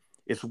world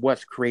is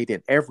what's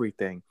creating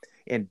everything.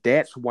 And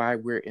that's why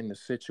we're in the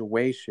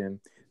situation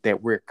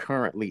that we're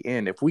currently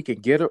in. If we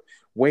could get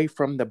away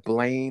from the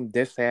blame,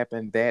 this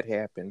happened, that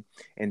happened,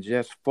 and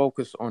just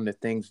focus on the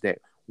things that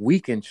we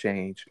can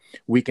change,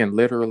 we can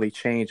literally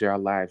change our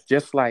lives.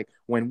 Just like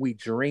when we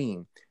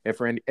dream,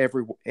 if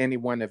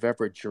anyone have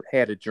ever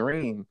had a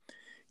dream,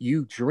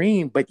 you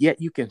dream, but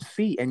yet you can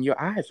see and your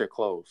eyes are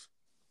closed.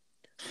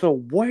 So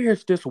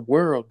where's this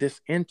world, this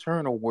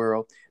internal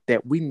world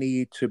that we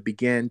need to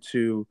begin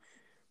to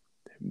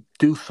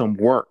do some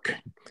work?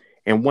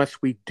 And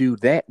once we do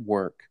that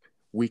work,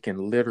 we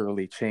can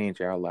literally change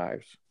our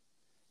lives.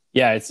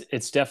 Yeah,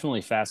 it's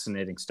definitely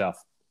fascinating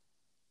stuff.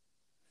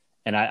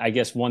 And I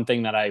guess one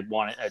thing that I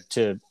wanted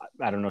to,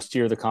 I don't know,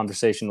 steer the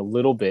conversation a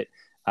little bit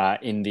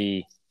in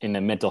the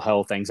mental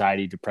health,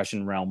 anxiety,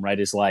 depression realm, right,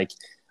 is like,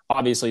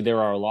 obviously there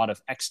are a lot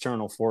of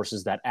external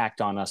forces that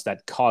act on us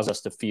that cause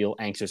us to feel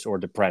anxious or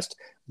depressed.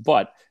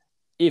 But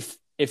if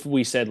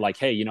we said like,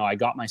 hey, I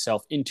got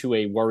myself into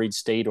a worried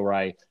state, or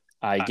I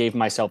gave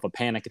myself a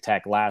panic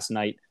attack last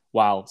night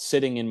while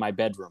sitting in my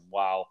bedroom,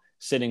 while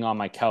sitting on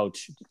my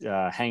couch,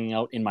 hanging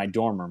out in my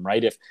dorm room,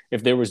 right?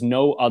 If there was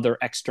no other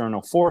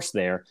external force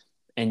there,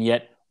 and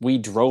yet we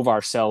drove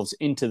ourselves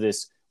into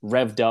this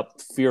revved up,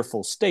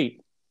 fearful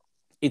state,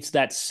 it's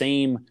that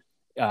same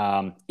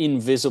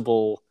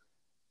invisible,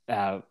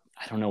 I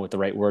don't know what the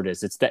right word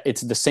is.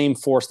 It's the same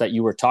force that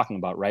you were talking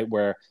about, right?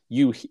 Where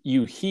you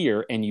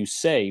hear and you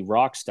say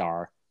rock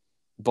star,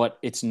 but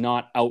it's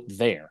not out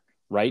there,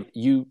 right?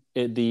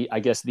 I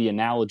guess the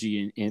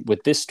analogy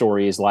with this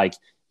story is like,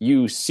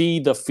 you see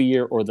the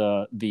fear or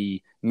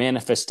the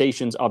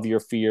manifestations of your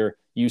fear.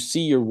 You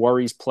see your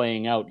worries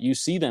playing out. You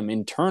see them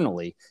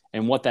internally,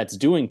 and what that's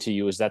doing to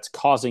you is that's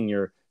causing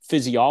your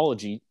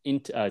physiology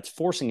it's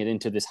forcing it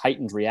into this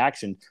heightened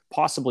reaction,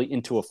 possibly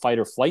into a fight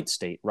or flight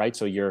state, right?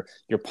 So your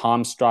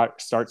palms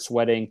start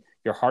sweating,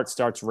 your heart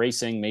starts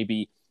racing,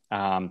 maybe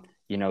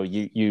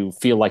you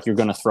feel like you're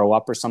going to throw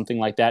up or something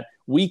like that.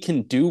 We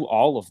can do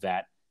all of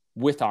that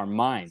with our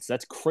minds.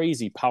 That's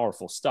crazy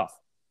powerful stuff.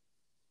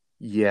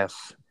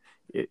 Yes,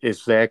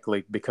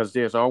 exactly. Because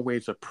there's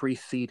always a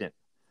precedent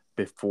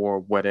before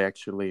what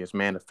actually is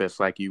manifest,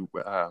 like you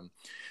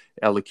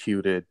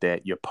elocuted,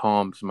 that your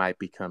palms might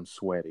become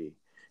sweaty,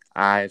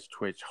 eyes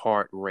twitch,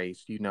 heart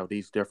race,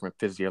 these different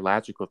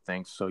physiological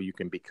things, so you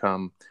can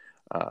become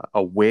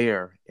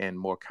aware and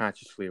more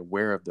consciously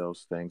aware of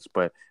those things.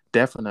 But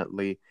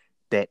definitely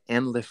that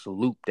endless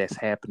loop that's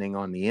happening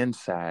on the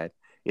inside,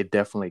 it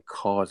definitely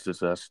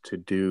causes us to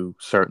do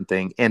certain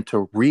things and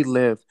to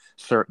relive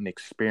certain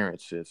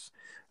experiences,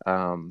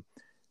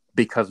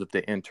 because of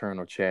the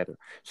internal chatter.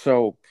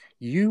 So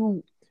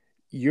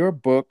your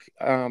book,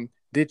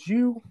 did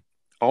you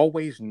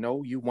always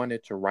know you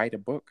wanted to write a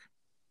book?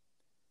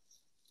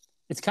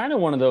 It's kind of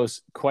one of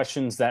those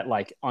questions that,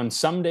 like, on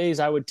some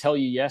days I would tell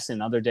you yes,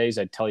 and other days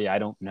I'd tell you I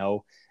don't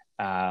know.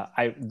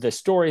 The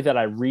story that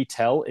I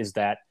retell is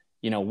that,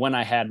 when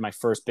I had my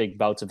first big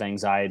bouts of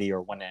anxiety,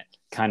 or when it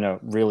kind of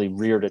really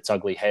reared its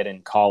ugly head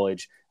in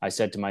college, I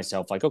said to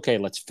myself, like, okay,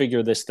 let's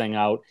figure this thing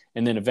out,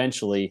 and then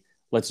eventually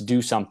let's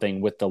do something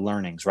with the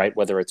learnings, right?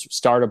 Whether it's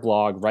start a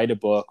blog, write a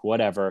book,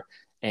 whatever.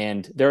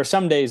 And there are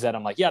some days that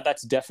I'm like, yeah,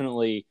 that's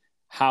definitely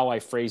how I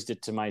phrased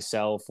it to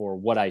myself or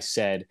what I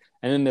said.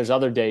 And then there's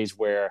other days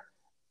where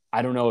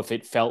I don't know if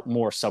it felt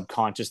more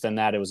subconscious than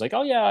that. It was like,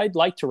 oh yeah, I'd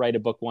like to write a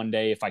book one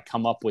day if I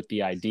come up with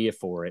the idea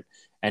for it.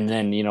 And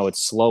then,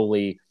 it's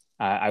slowly,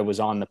 I was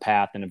on the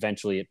path, and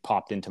eventually it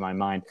popped into my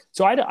mind.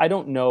 So I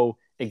don't know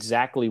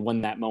exactly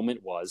when that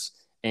moment was.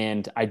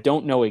 And I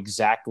don't know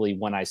exactly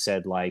when I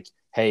said, like,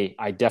 hey,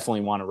 I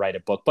definitely want to write a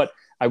book. But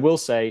I will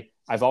say,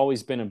 I've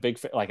always been a big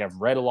fan. Like,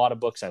 I've read a lot of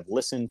books. I've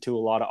listened to a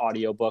lot of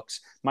audiobooks.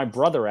 My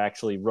brother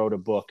actually wrote a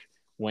book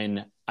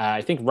when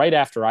I think right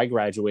after I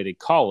graduated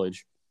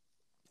college.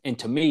 And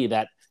to me,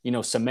 that,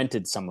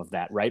 cemented some of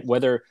that, right?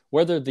 Whether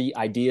the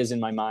ideas in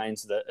my mind,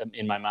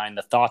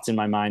 the thoughts in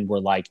my mind were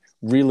like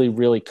really,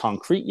 really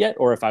concrete yet,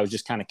 or if I was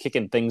just kind of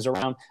kicking things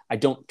around, I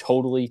don't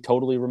totally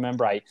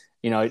remember.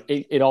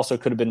 It also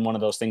could have been one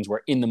of those things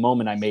where in the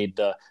moment I made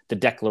the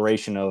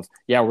declaration of,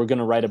 yeah, we're going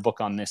to write a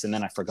book on this, and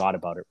then I forgot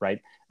about it,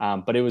 right?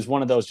 But it was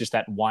one of those, just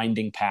that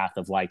winding path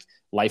of like,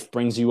 life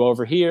brings you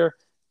over here,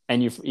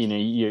 and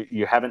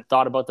you haven't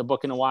thought about the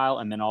book in a while,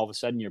 and then all of a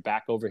sudden you're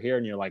back over here,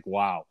 and you're like,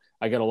 wow,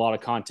 I got a lot of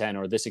content,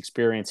 or this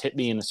experience hit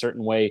me in a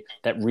certain way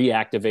that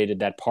reactivated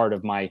that part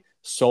of my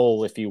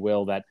soul, if you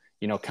will, that,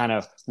 kind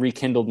of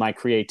rekindled my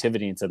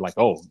creativity and said, like,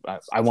 oh,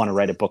 I want to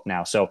write a book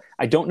now. So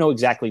I don't know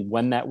exactly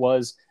when that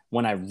was,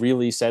 when I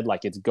really said,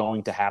 like, it's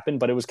going to happen,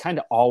 but it was kind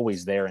of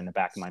always there in the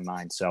back of my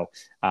mind. So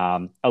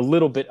a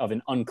little bit of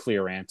an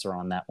unclear answer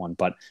on that one,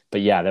 but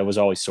yeah, that was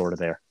always sort of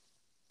there.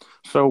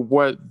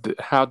 So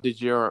how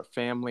did your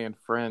family and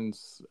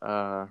friends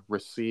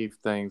receive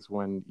things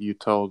when you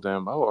told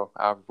them, oh,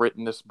 I've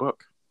written this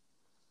book?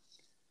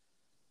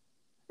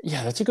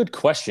 Yeah, that's a good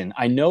question.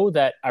 I know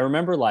that I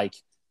remember, like,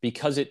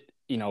 because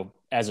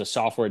as a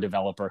software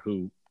developer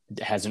who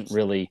hasn't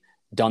really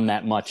done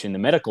that much in the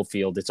medical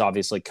field, it's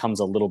obviously comes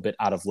a little bit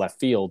out of left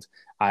field.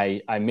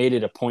 I made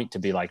it a point to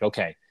be like,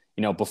 okay,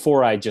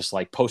 before I just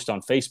like post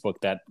on Facebook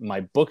that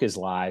my book is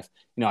live,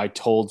 I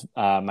told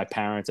my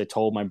parents, I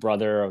told my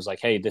brother, I was like,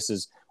 hey, this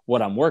is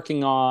what I'm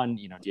working on.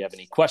 Do you have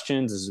any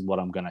questions? This is what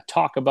I'm going to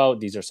talk about.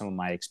 These are some of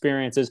my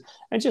experiences.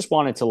 I just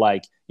wanted to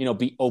like,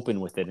 be open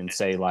with it and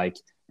say like,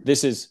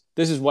 this is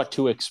what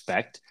to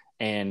expect.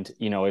 And,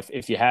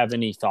 if you have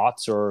any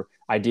thoughts or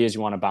ideas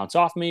you want to bounce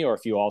off me, or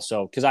if you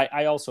also, cause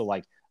I also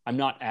like, I'm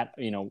not at,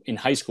 in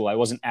high school, I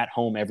wasn't at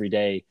home every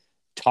day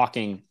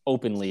talking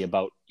openly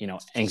about,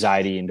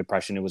 anxiety and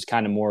depression. It was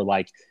kind of more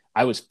like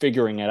I was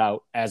figuring it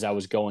out as I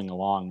was going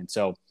along. And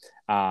so,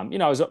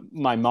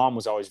 my mom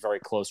was always very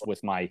close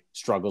with my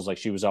struggles. Like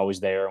she was always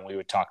there and we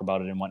would talk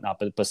about it and whatnot.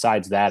 But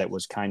besides that, it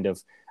was kind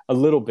of a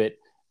little bit,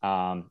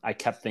 I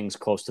kept things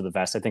close to the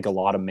vest. I think a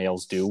lot of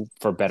males do,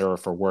 for better or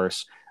for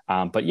worse.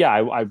 But yeah,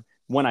 I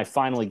when I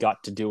finally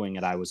got to doing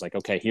it, I was like,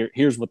 okay,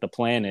 here's what the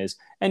plan is.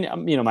 And,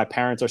 my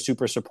parents are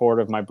super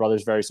supportive. My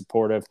brother's very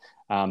supportive.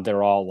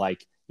 They're all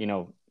like,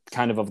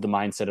 kind of the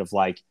mindset of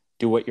like,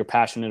 do what you're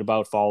passionate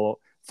about,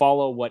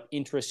 follow what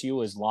interests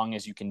you, as long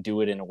as you can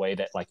do it in a way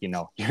that like,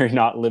 you're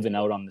not living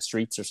out on the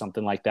streets or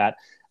something like that.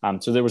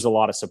 So there was a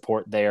lot of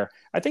support there.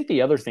 I think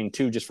the other thing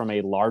too, just from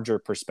a larger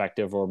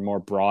perspective or more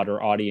broader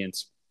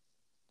audience,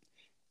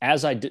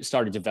 as I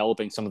started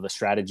developing some of the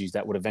strategies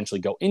that would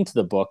eventually go into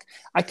the book,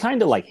 I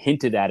kind of like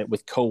hinted at it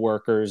with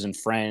coworkers and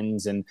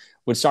friends, and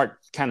would start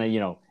kind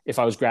of, if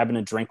I was grabbing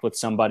a drink with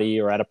somebody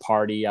or at a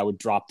party, I would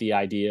drop the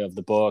idea of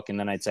the book. And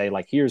then I'd say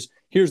like, here's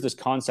this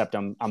concept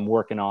I'm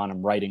working on,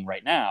 I'm writing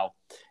right now.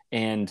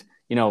 And,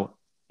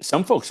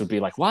 some folks would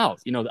be like, wow,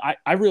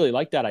 I really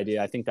like that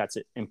idea. I think that's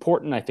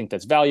important. I think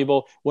that's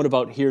valuable. What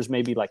about here's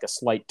maybe like a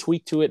slight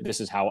tweak to it.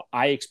 This is how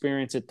I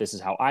experience it. This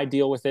is how I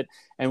deal with it.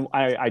 And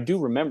I do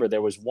remember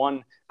there was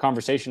one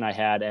conversation I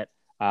had at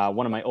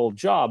one of my old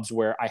jobs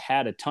where I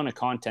had a ton of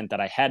content that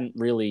I hadn't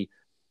really,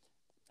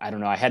 I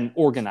don't know, I hadn't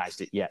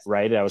organized it yet,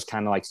 right? I was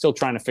kind of like still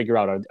trying to figure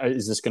out,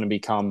 is this going to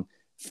become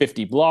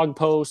 50 blog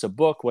posts, a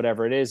book,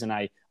 whatever it is? And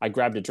I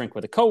grabbed a drink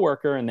with a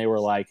coworker and they were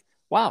like,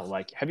 wow,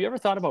 like, have you ever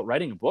thought about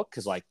writing a book?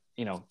 Because like,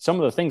 some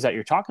of the things that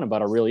you're talking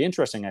about are really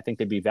interesting. I think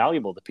they'd be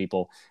valuable to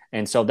people.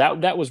 And so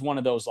that was one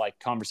of those like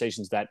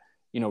conversations that,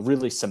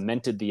 really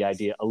cemented the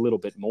idea a little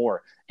bit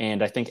more.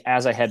 And I think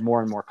as I had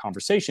more and more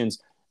conversations,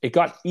 it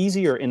got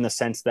easier in the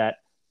sense that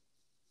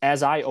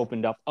as I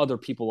opened up, other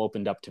people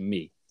opened up to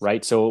me.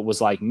 Right. So it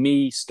was like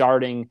me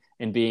starting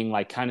and being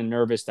like kind of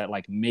nervous that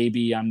like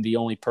maybe I'm the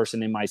only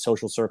person in my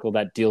social circle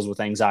that deals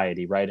with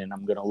anxiety. Right. And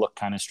I'm going to look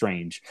kind of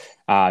strange,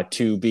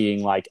 to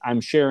being like,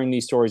 I'm sharing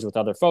these stories with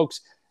other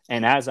folks.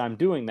 And as I'm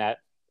doing that,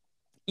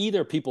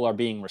 either people are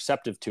being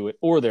receptive to it,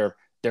 or they're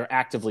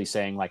actively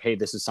saying like, hey,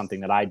 this is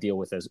something that I deal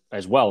with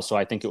as well. So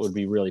I think it would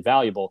be really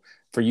valuable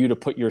for you to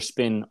put your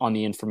spin on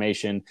the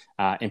information,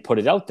 and put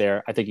it out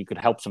there. I think you could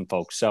help some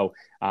folks. So,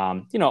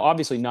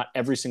 obviously not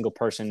every single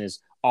person is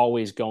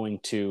always going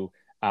to,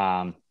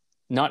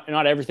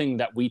 not everything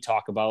that we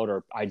talk about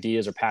or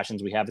ideas or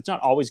passions we have, it's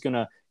not always going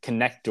to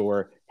connect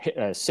or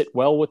sit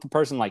well with the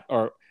person, like,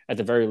 or at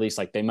the very least,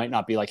 like they might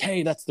not be like,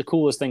 hey, that's the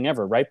coolest thing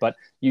ever. Right. But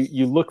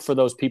you look for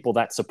those people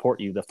that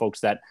support you, the folks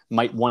that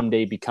might one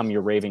day become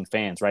your raving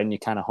fans. Right. And you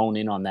kind of hone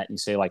in on that and you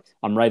say like,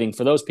 I'm writing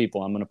for those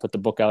people. I'm going to put the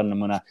book out and I'm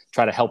going to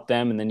try to help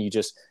them. And then you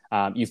just,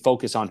 you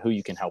focus on who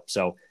you can help.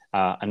 So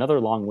another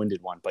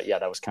long-winded one, but yeah,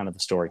 that was kind of the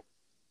story.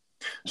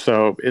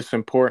 So it's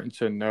important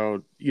to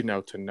know,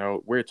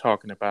 we're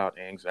talking about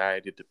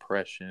anxiety,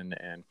 depression,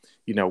 and,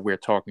 we're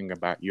talking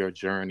about your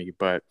journey.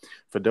 But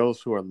for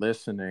those who are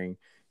listening,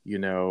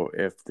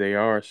 if they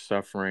are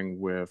suffering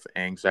with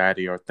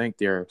anxiety or think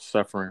they're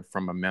suffering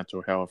from a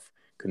mental health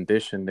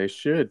condition, they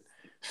should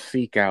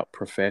seek out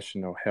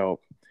professional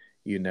help,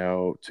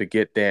 to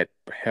get that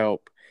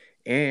help.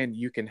 And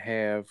you can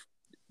have,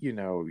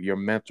 your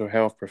mental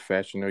health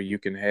professional, you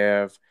can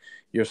have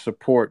your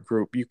support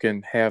group, you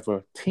can have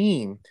a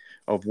team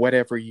of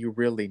whatever you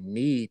really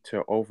need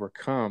to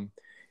overcome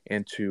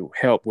and to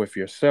help with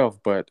yourself.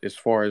 But as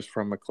far as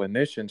from a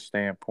clinician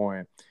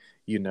standpoint,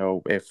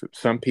 if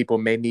some people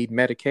may need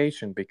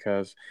medication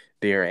because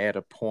they're at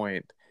a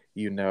point,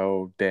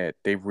 that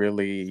they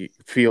really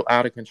feel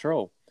out of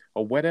control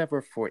or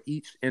whatever for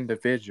each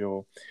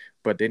individual,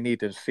 but they need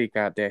to seek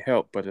out their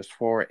help. But as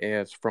far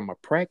as from a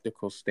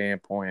practical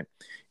standpoint,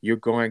 you're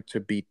going to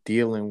be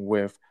dealing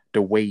with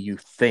the way you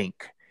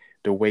think,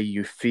 the way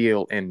you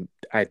feel, and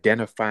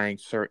identifying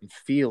certain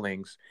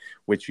feelings,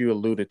 which you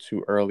alluded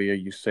to earlier.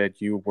 You said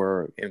you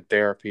were in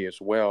therapy as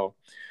well.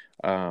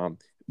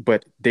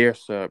 But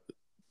there's a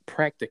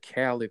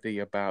practicality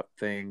about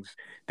things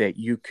that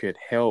could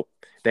help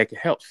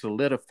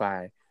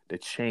solidify the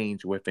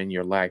change within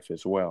your life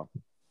as well.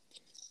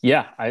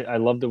 Yeah, I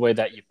love the way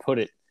that you put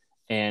it.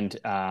 And,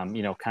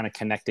 kind of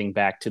connecting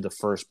back to the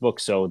first book.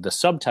 So the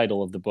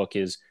subtitle of the book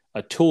is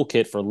A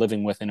Toolkit for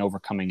Living with and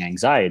Overcoming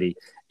Anxiety.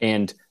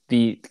 And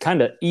the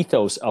kind of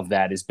ethos of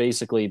that is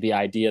basically the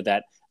idea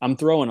that I'm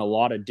throwing a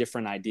lot of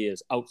different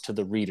ideas out to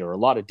the reader, a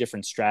lot of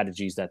different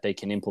strategies that they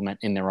can implement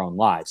in their own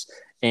lives.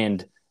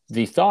 And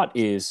the thought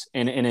is,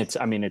 and it's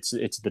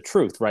the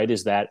truth, right,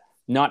 is that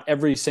not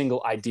every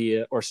single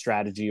idea or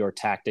strategy or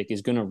tactic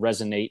is going to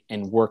resonate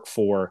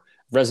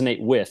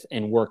with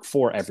and work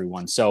for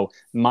everyone. So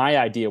my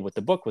idea with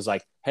the book was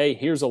like, hey,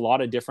 here's a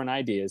lot of different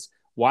ideas.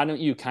 Why don't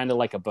you, kind of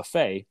like a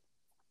buffet,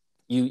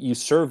 you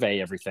survey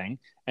everything,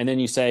 and then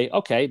you say,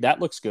 okay, that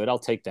looks good, I'll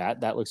take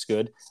that. That looks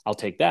good, I'll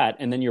take that.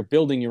 And then you're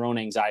building your own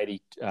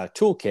anxiety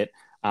toolkit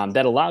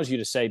that allows you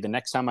to say, the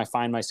next time I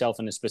find myself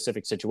in a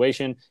specific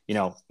situation,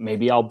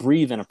 maybe I'll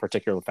breathe in a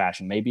particular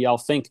fashion. Maybe I'll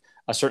think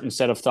a certain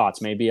set of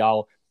thoughts. Maybe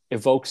I'll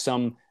evoke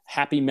some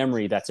happy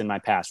memory that's in my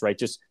past, right?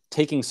 Just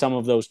taking some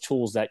of those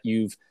tools that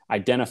you've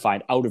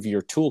identified out of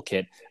your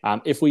toolkit.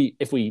 If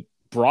we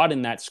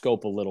broaden that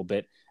scope a little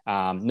bit,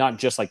 not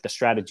just like the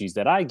strategies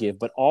that I give,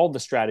 but all the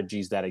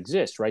strategies that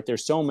exist, right?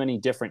 There's so many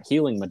different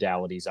healing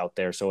modalities out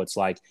there. So it's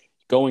like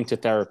going to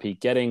therapy,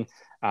 getting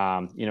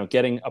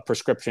a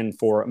prescription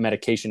for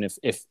medication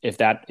if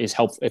that is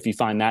helpful, if you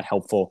find that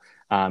helpful,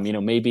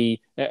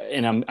 maybe,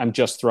 and I'm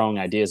just throwing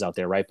ideas out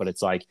there, right? But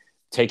it's like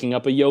taking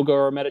up a yoga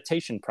or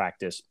meditation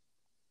practice.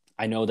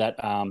 I know that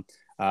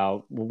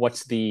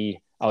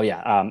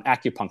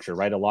acupuncture,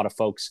 right? A lot of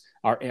folks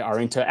are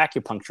into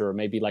acupuncture, or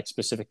maybe like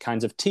specific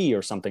kinds of tea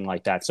or something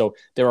like that. So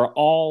there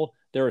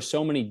are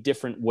so many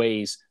different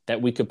ways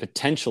that we could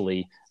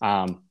potentially,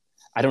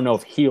 I don't know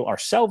if heal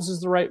ourselves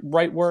is the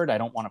right word. I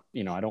don't want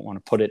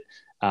to put it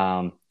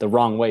the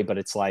wrong way, but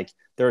it's like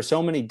there are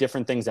so many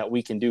different things that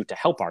we can do to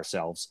help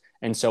ourselves.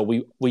 And so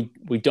we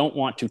don't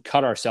want to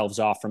cut ourselves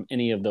off from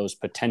any of those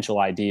potential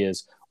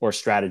ideas or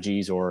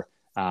strategies or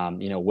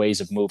ways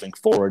of moving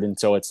forward. And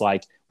so it's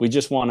like, we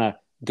just want to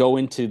go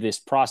into this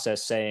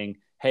process saying,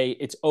 hey,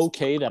 it's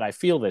okay that I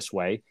feel this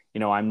way.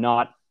 I'm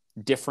not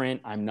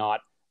different. I'm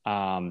not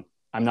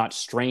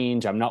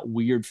strange. I'm not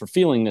weird for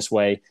feeling this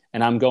way.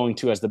 And I'm going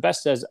to, as the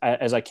best as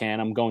I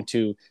can, I'm going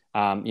to,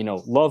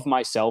 love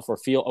myself or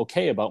feel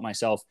okay about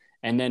myself,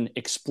 and then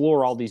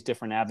explore all these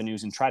different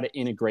avenues and try to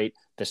integrate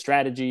the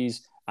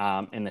strategies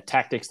and the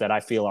tactics that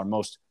I feel are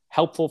most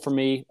helpful for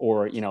me,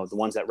 or, the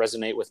ones that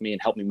resonate with me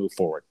and help me move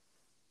forward.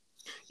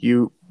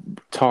 You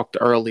talked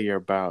earlier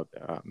about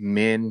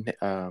men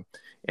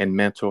and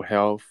mental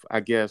health.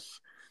 I guess,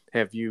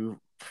 have you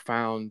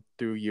found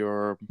through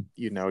your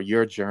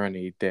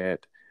journey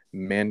that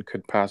men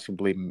could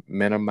possibly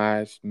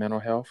minimize mental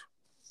health?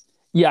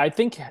 Yeah, I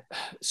think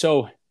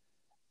so.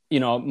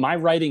 My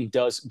writing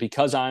does,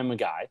 because I'm a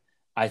guy,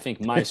 I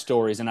think my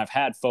stories, and I've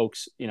had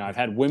folks, I've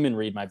had women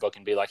read my book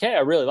and be like, hey, I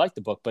really like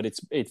the book, but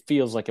it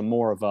feels like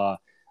more of a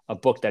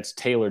book that's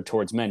tailored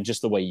towards men,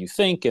 just the way you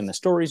think and the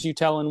stories you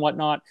tell and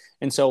whatnot.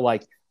 And so I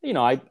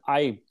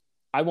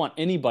want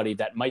anybody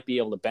that might be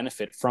able to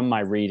benefit from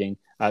my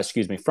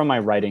from my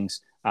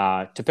writings,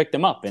 to pick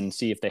them up and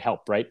see if they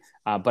help. Right.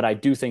 But I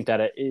do think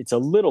that it's a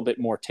little bit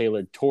more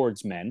tailored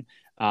towards men.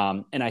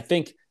 And I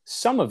think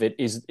some of it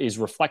is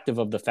reflective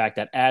of the fact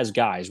that as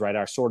guys, right,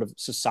 our sort of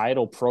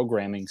societal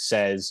programming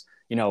says,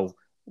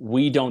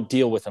 we don't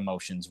deal with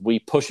emotions. We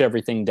push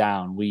everything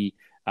down. We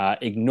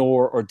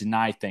ignore or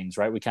deny things,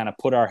 right? We kind of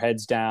put our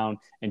heads down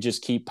and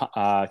just keep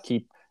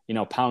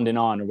pounding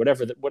on, or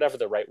whatever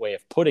the right way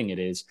of putting it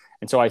is.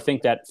 And so I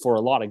think that for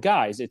a lot of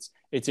guys,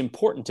 it's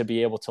important to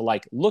be able to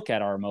like look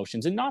at our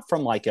emotions, and not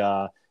from like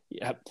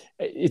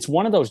it's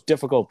one of those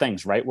difficult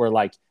things, right? Where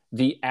like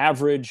the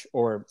average,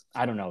 or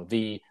I don't know,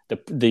 the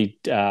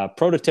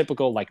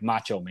prototypical like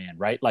macho man,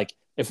 right? Like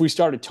if we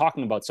started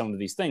talking about some of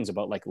these things,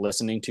 about like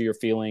listening to your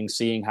feelings,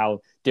 seeing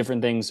how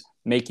different things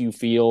make you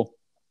feel,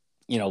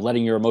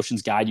 letting your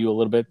emotions guide you a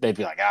little bit, they'd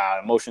be like,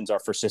 emotions are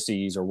for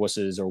sissies or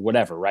wusses or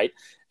whatever, right?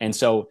 And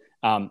so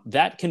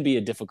that can be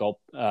a difficult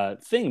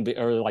thing,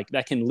 or like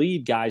that can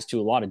lead guys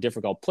to a lot of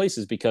difficult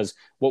places, because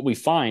what we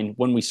find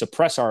when we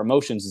suppress our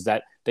emotions is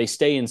that they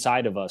stay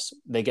inside of us,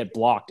 they get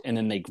blocked, and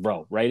then they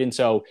grow, right? And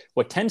so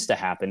what tends to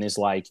happen is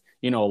like,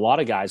 a lot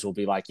of guys will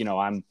be like,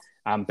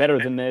 I'm better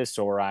than this,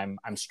 or I'm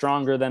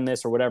stronger than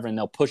this, or whatever, and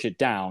they'll push it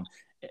down.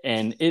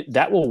 And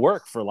that will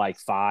work for like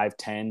 5,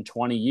 10,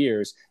 20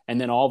 years. And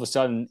then all of a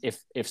sudden,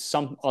 if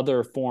some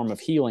other form of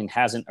healing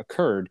hasn't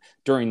occurred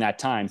during that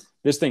time,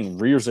 this thing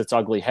rears its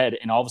ugly head.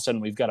 And all of a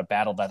sudden we've got a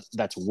battle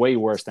that's way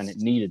worse than it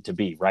needed to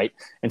be. Right.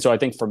 And so I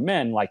think for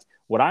men, like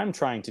what I'm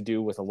trying to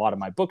do with a lot of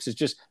my books is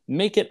just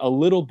make it a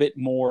little bit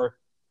more,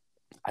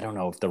 I don't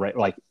know if the right,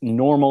 like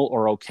normal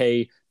or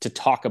okay to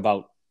talk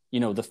about,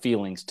 the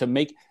feelings, to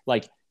make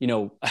like,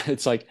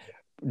 it's like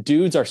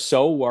dudes are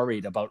so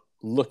worried about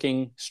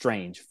looking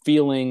strange,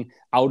 feeling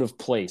out of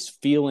place,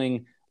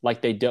 feeling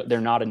like they're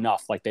not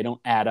enough, like they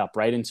don't add up,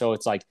 right? And so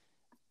it's like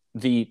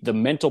the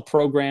mental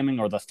programming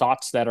or the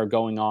thoughts that are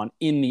going on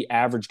in the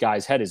average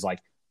guy's head is like,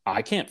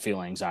 I can't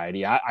feel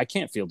anxiety, I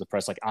can't feel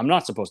depressed, like I'm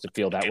not supposed to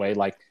feel that way,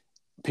 like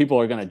people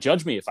are going to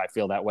judge me if I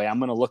feel that way, I'm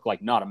going to look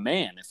like not a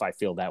man if I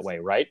feel that way,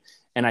 right?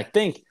 And I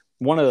think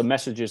one of the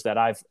messages that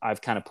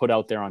I've kind of put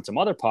out there on some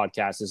other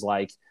podcasts is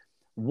like,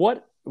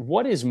 what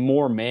is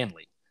more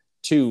manly?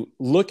 To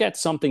look at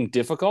something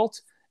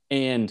difficult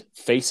and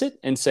face it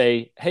and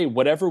say, hey,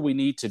 whatever we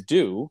need to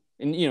do,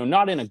 and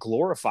not in a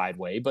glorified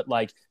way, but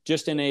like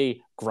just in a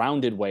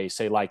grounded way,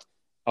 say like,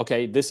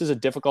 okay, this is a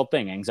difficult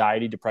thing,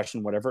 anxiety,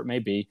 depression, whatever it may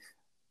be.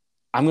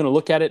 I'm going to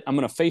look at it. I'm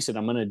going to face it.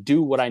 I'm going to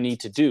do what I need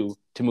to do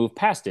to move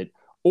past it,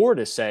 or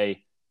to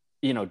say,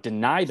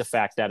 deny the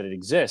fact that it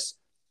exists,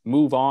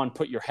 move on,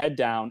 put your head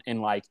down.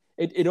 And like,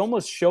 it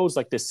almost shows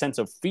like this sense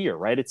of fear,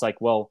 right? It's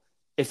like, well,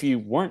 if you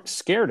weren't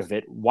scared of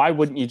it, why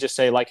wouldn't you just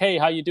say like, hey,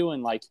 how you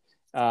doing? Like,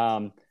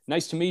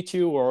 nice to meet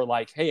you. Or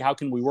like, hey, how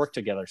can we work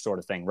together, sort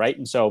of thing. Right.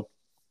 And so,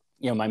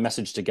 my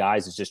message to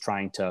guys is just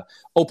trying to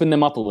open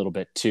them up a little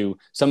bit to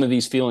some of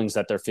these feelings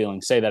that they're feeling.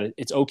 Say that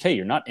it's okay.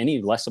 You're not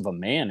any less of a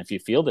man if you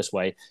feel this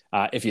way.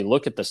 If you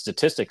look at the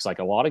statistics, like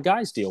a lot of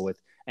guys deal with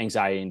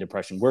anxiety and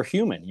depression. We're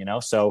human,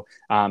 so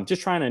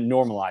just trying to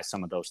normalize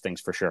some of those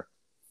things for sure.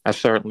 I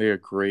certainly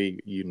agree.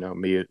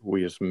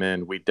 We as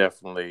men, we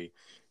definitely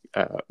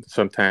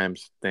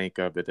sometimes think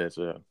of it as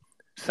a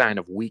sign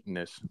of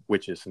weakness,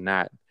 which is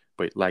not.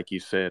 But like you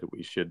said,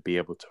 we should be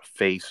able to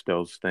face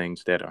those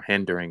things that are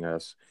hindering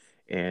us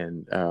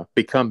and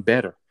become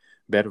better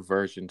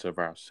versions of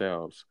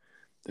ourselves.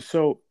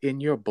 So in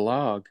your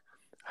blog,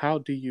 how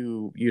do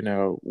you,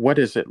 what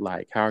is it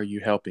like? How are you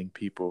helping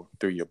people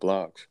through your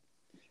blogs?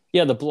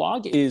 Yeah, the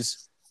blog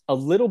is a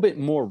little bit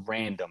more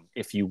random,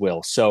 if you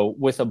will. So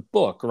with a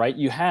book, right,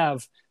 you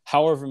have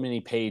however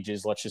many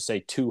pages, let's just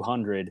say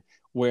 200,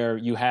 where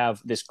you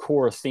have this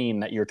core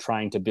theme that you're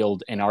trying to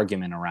build an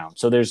argument around.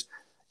 So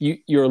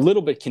you're a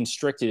little bit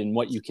constricted in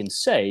what you can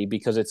say,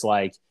 because it's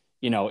like,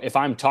 if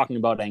I'm talking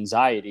about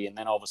anxiety and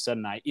then all of a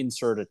sudden I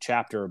insert a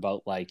chapter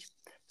about like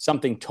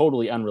something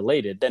totally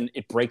unrelated, then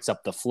it breaks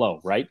up the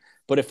flow, right?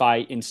 But if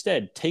I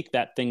instead take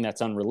that thing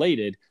that's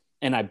unrelated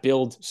and I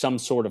build some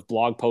sort of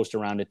blog post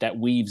around it that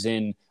weaves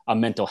in a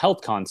mental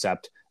health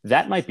concept,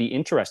 that might be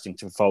interesting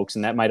to folks.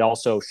 And that might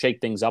also shake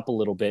things up a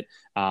little bit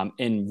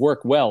and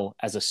work well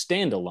as a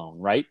standalone,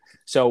 right?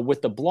 So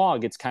with the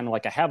blog, it's kind of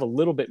like I have a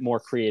little bit more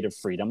creative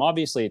freedom.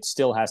 Obviously, it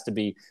still has to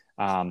be,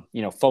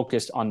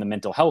 focused on the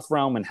mental health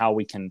realm and how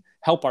we can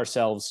help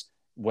ourselves,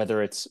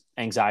 whether it's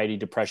anxiety,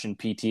 depression,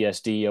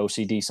 PTSD,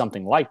 OCD,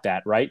 something like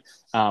that, right?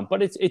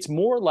 But it's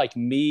more like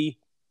me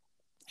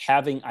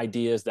having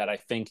ideas that I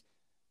think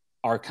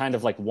are kind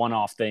of like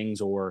one-off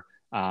things, or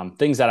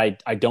things that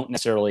I don't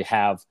necessarily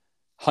have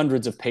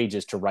hundreds of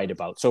pages to write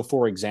about. So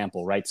for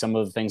example, right, some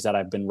of the things that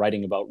I've been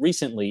writing about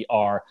recently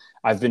are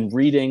I've been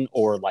reading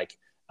or like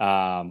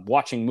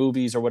watching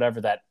movies or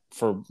whatever that,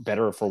 for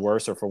better or for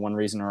worse or for one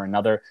reason or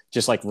another,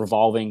 just like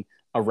revolving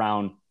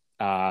around,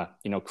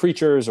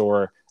 creatures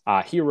or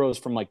heroes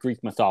from like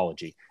Greek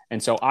mythology.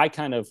 And so I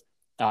kind of,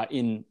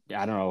 in,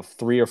 I don't know,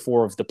 3 or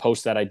 4 of the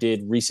posts that I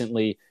did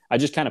recently, I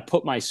just kind of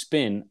put my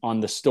spin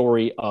on the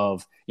story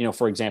of,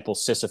 for example,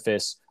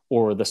 Sisyphus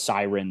or the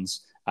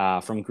sirens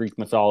from Greek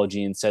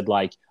mythology, and said,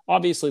 like,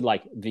 obviously,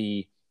 like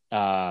the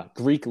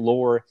Greek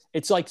lore,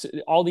 it's like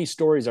all these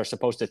stories are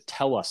supposed to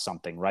tell us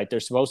something, right?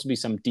 There's supposed to be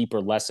some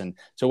deeper lesson.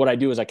 So what I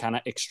do is I kind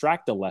of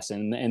extract the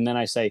lesson, and then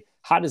I say,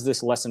 how does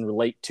this lesson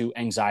relate to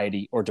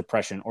anxiety or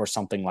depression or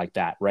something like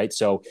that, right?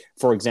 So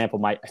for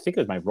example, I think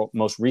it was my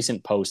most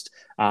recent post.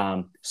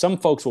 Some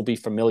folks will be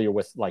familiar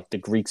with like the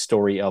Greek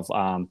story of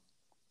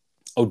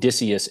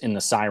Odysseus in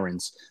the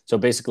Sirens. So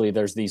basically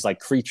there's these like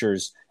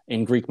creatures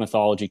in Greek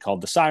mythology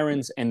called the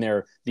Sirens, and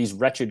they're these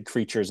wretched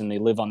creatures, and they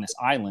live on this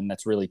island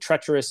that's really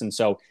treacherous. And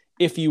so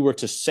if you were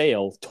to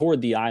sail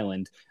toward the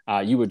island,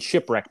 you would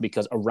shipwreck,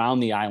 because around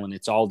the island,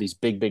 it's all these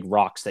big, big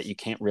rocks that you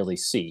can't really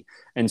see.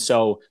 And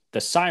so the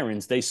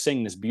Sirens, they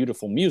sing this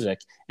beautiful music.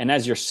 And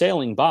as you're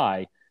sailing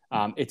by,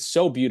 it's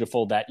so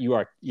beautiful that you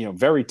are,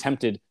 very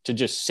tempted to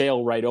just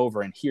sail right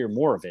over and hear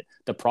more of it.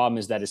 The problem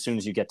is that as soon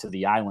as you get to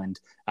the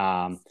island,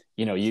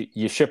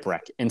 you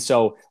shipwreck. And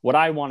so what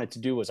I wanted to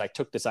do was I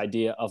took this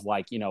idea of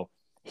like,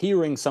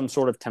 hearing some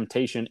sort of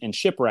temptation and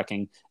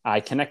shipwrecking. I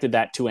connected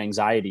that to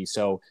anxiety.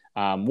 So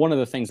one of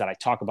the things that I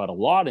talk about a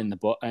lot in the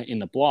book, in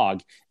the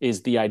blog,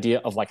 is the idea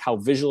of like how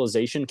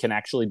visualization can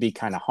actually be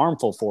kind of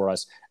harmful for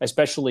us,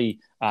 especially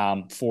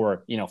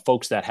for,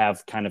 folks that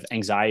have kind of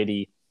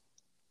anxiety,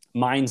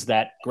 minds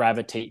that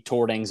gravitate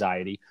toward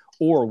anxiety,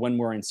 or when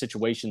we're in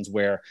situations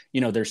where,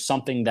 there's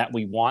something that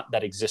we want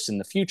that exists in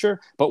the future,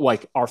 but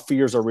like our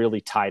fears are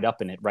really tied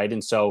up in it, right?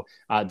 And so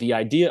the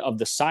idea of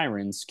the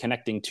sirens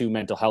connecting to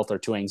mental health or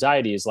to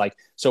anxiety is like,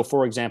 so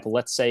for example,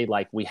 let's say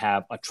like we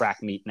have a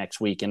track meet next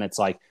week, and it's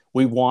like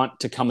we want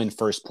to come in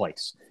first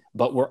place,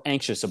 but we're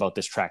anxious about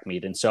this track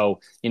meet. And so,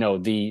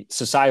 the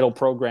societal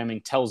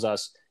programming tells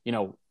us,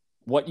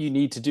 what you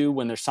need to do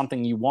when there's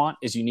something you want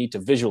is you need to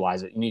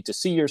visualize it. You need to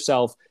see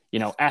yourself,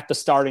 at the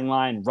starting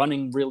line,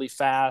 running really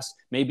fast,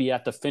 maybe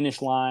at the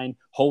finish line,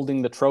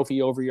 holding the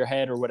trophy over your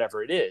head or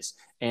whatever it is.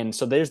 And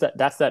so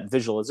that's that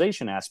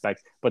visualization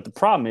aspect. But the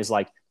problem is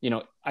like,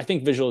 I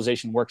think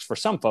visualization works for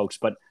some folks,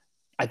 but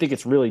I think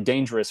it's really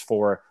dangerous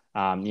for,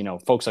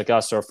 folks like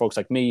us or folks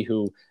like me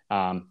who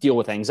deal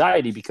with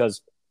anxiety,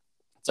 because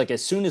it's like,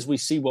 as soon as we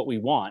see what we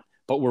want,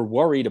 but we're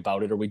worried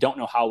about it or we don't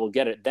know how we'll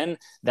get it, then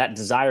that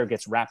desire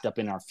gets wrapped up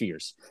in our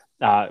fears,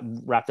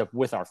 wrapped up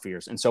with our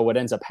fears. And so what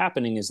ends up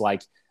happening is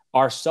like,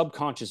 our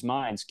subconscious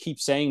minds keep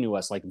saying to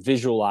us, like,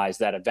 visualize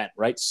that event,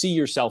 right? See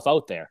yourself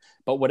out there.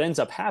 But what ends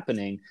up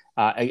happening,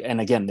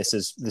 and again, this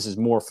is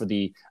more for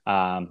the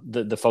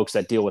folks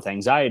that deal with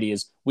anxiety,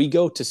 is we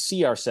go to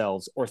see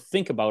ourselves or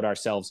think about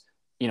ourselves,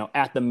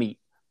 at the meet,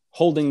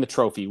 holding the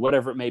trophy,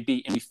 whatever it may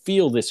be, and we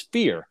feel this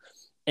fear.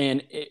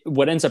 And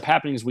what ends up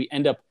happening is we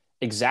end up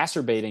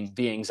exacerbating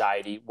the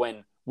anxiety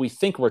when we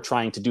think we're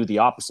trying to do the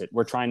opposite.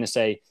 We're trying to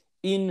say,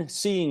 in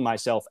seeing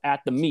myself at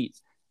the meet,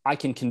 I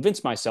can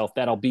convince myself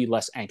that I'll be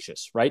less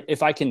anxious, right?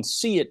 If I can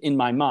see it in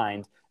my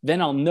mind,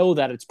 then I'll know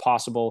that it's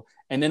possible,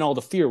 and then all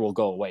the fear will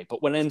go away.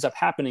 But what ends up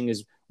happening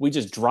is we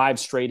just drive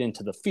straight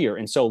into the fear.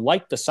 And so,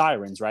 like the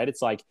sirens, right?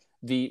 It's like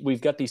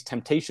we've got these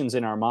temptations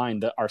in our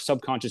mind that our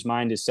subconscious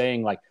mind is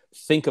saying, like,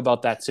 think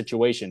about that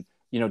situation,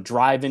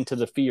 drive into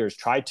the fears,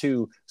 try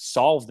to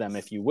solve them,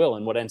 if you will.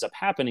 And what ends up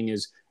happening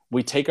is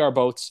we take our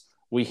boats,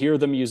 we hear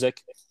the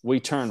music, we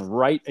turn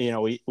right,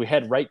 we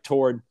head right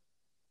toward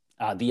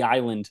the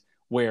island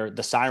where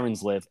the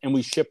sirens live, and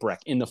we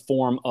shipwreck in the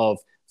form of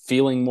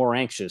feeling more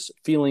anxious,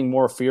 feeling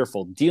more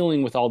fearful,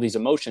 dealing with all these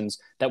emotions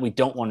that we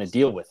don't want to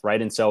deal with,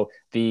 right? And so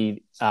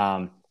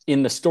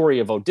in the story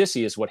of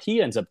Odysseus, what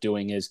he ends up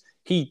doing is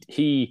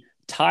he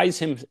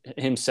ties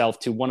himself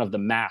to one of the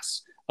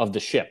masts of the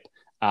ship,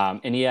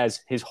 and he has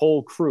his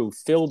whole crew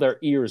fill their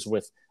ears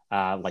with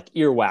like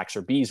earwax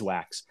or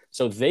beeswax,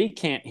 so they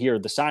can't hear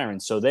the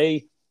sirens. So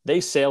they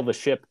sail the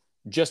ship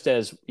just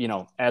as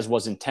as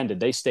was intended.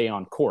 They stay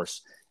on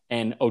course.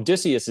 And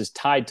Odysseus is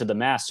tied to the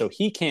mast, so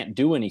he can't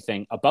do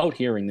anything about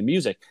hearing the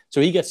music. So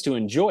he gets to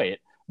enjoy it,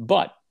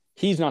 but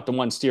he's not the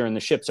one steering the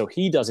ship, so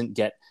he doesn't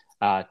get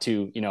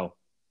to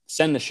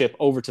send the ship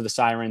over to the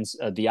sirens,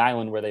 the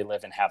island where they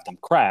live, and have them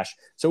crash.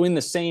 So in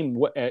the same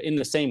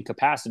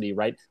capacity,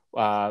 right?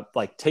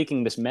 Like,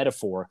 taking this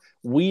metaphor,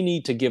 we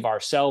need to give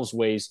ourselves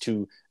ways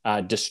to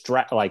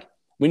distract. Like,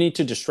 we need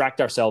to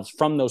distract ourselves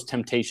from those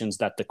temptations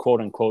that the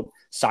quote unquote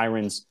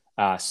sirens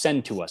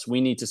send to us. We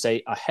need to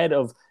say, ahead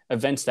of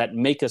events that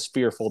make us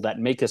fearful, that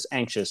make us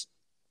anxious,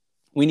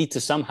 we need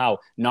to somehow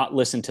not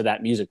listen to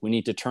that music. We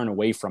need to turn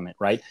away from it,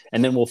 right?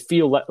 And then we'll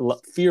feel less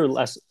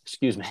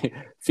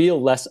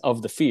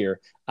of the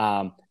fear,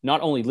 not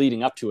only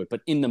leading up to it,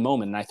 but in the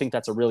moment. And I think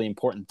that's a really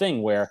important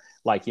thing where,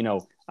 like,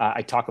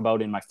 I talk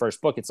about in my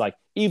first book, it's like,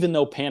 even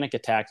though panic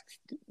attacks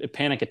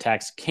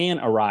can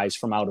arise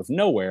from out of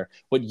nowhere,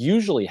 what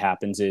usually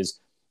happens is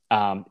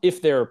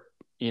if they're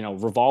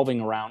revolving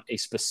around a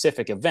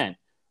specific event,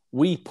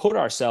 we put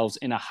ourselves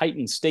in a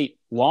heightened state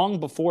long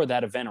before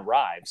that event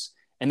arrives.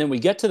 And then we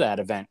get to that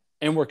event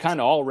and we're kind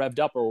of all revved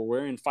up, or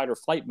we're in fight or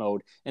flight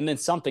mode. And then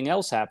something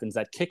else happens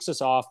that kicks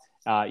us off,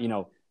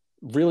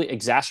 really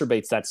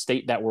exacerbates that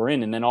state that we're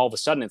in. And then all of a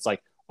sudden it's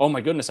like, oh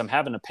my goodness, I'm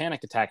having a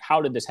panic attack.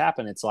 How did this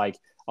happen? It's like,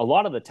 a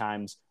lot of the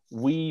times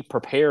we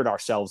prepared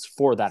ourselves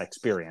for that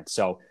experience.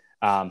 So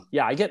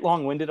I get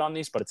long-winded on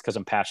these, but it's because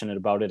I'm passionate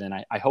about it. And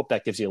I hope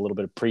that gives you a little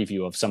bit of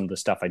preview of some of the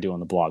stuff I do on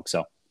the blog.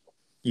 So.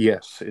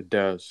 Yes, it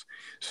does.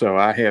 So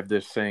I have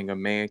this saying, a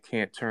man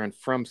can't turn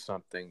from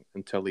something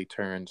until he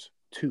turns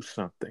to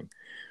something.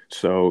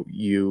 So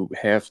you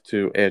have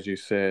to, as you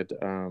said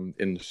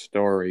in the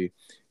story,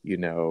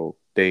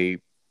 they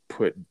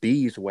put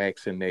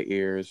beeswax in their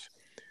ears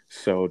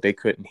so they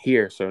couldn't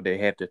hear. So they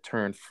had to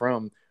turn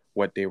from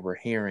what they were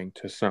hearing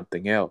to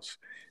something else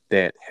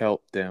that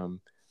helped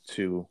them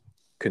to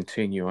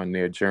continue on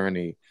their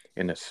journey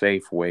in a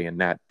safe way and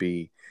not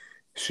be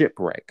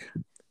shipwrecked,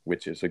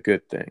 which is a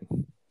good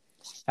thing.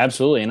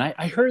 Absolutely. And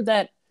I heard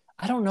that,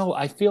 I don't know,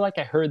 I feel like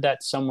I heard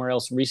that somewhere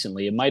else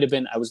recently. It might have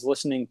been, I was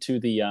listening to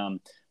the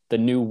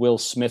new Will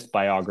Smith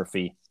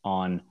biography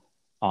on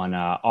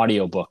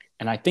audiobook,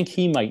 and I think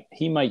he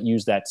might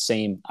use that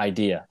same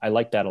idea. I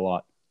like that a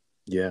lot.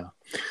 Yeah.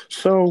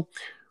 So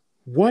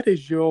what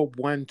is your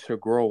one to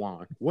grow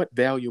on? What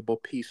valuable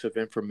piece of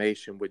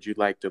information would you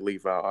like to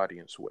leave our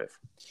audience with?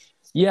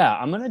 Yeah,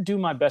 I'm going to do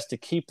my best to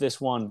keep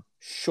this one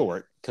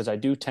short because I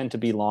do tend to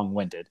be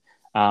long-winded.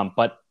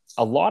 But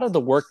a lot of the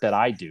work that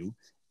I do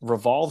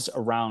revolves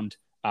around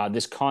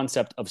this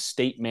concept of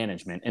state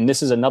management. And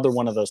this is another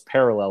one of those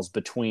parallels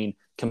between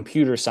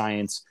computer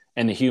science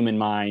and the human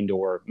mind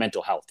or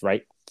mental health,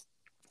 right?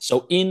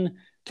 So in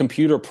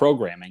computer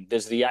programming,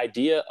 there's the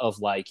idea of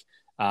like,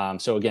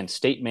 so again,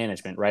 state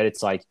management, right?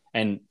 It's like,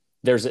 and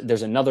there's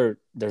another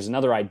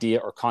idea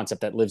or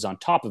concept that lives on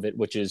top of it,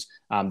 which is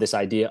this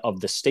idea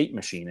of the state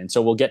machine. And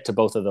so we'll get to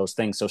both of those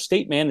things. So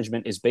state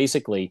management is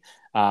basically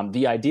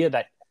the idea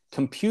that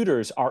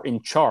computers are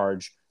in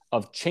charge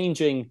of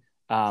changing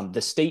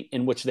the state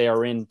in which they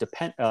are in.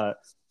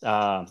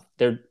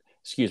 They're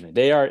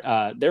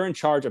in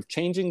charge of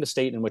changing the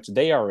state in which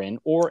they are in,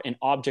 or an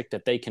object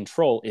that they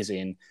control is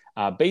in,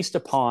 based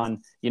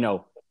upon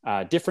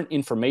different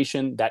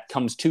information that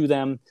comes to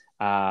them,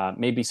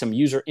 maybe some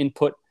user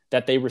input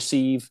that they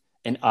receive,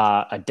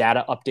 a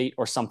data update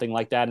or something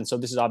like that. And so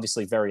this is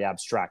obviously very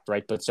abstract,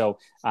 right? But so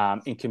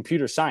in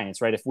computer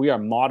science, right, if we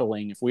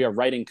are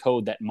writing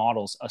code that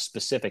models a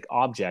specific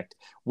object,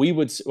 we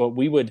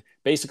would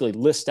basically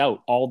list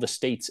out all the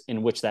states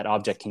in which that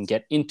object can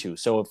get into.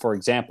 So for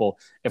example,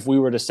 if we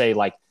were to say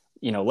like,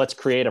 let's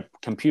create a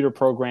computer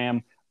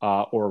program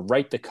or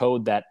write the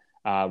code that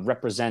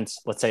represents,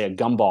 let's say, a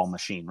gumball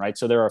machine, right?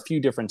 So there are a few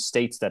different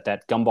states that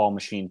gumball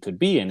machine could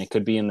be in. It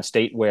could be in the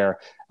state where,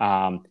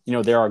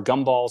 there are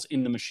gumballs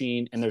in the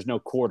machine and there's no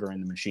quarter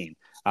in the machine.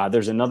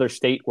 There's another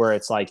state where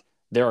it's like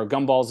there are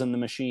gumballs in the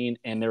machine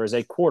and there is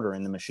a quarter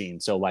in the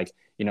machine. So like,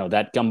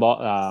 that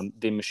gumball,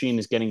 the machine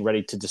is getting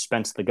ready to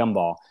dispense the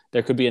gumball.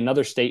 There could be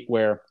another state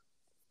where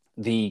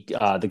the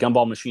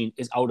gumball machine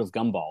is out of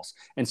gumballs.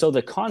 And so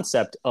the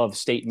concept of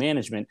state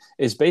management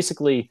is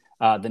basically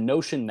the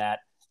notion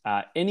that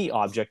any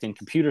object in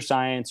computer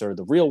science or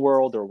the real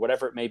world or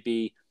whatever it may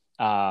be,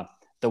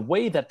 the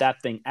way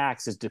that thing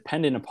acts is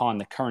dependent upon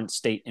the current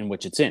state in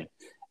which it's in.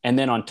 And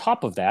then on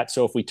top of that,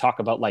 so if we talk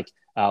about like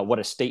what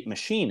a state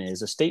machine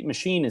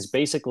is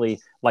basically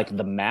like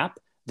the map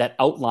that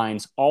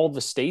outlines all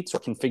the states or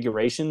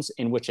configurations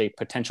in which a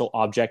potential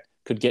object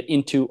could get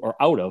into or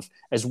out of,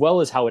 as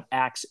well as how it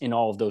acts in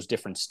all of those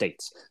different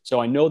states. So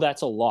I know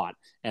that's a lot.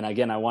 And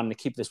again, I wanted to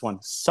keep this one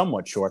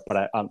somewhat short,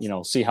 but I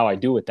see how I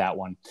do with that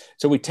one.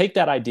 So we take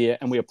that idea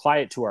and we apply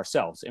it to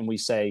ourselves and we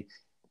say,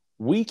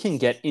 we can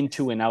get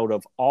into and out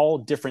of all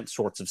different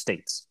sorts of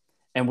states.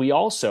 And we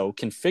also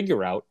can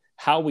figure out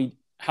how we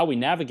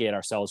navigate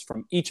ourselves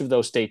from each of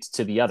those states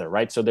to the other,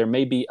 right? So there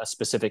may be a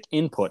specific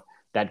input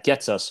that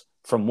gets us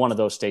from one of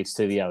those states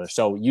to the other.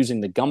 So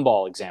using the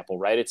gumball example,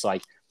 right? It's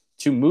like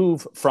to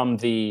move from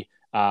the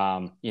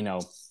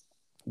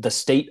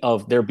state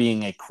of there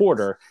being a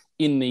quarter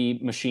in the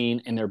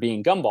machine and there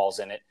being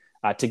gumballs in it,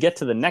 to get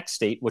to the next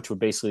state, which would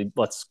basically,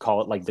 let's call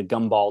it like the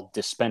gumball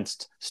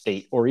dispensed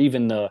state, or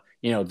even the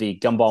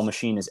gumball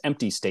machine is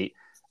empty state.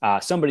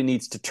 Somebody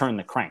needs to turn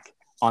the crank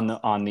on the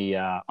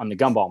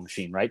gumball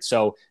machine, right?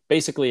 So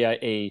basically,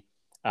 a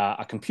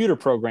computer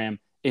program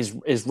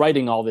is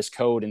writing all this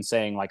code and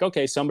saying like,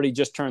 okay, somebody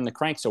just turned the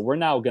crank, so we're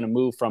now going to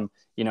move from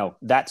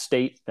that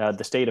state,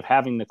 the state of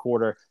having the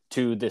quarter,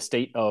 to the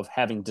state of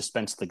having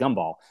dispensed the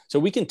gumball. So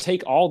we can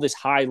take all this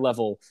high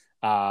level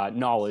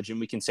knowledge and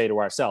we can say to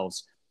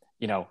ourselves,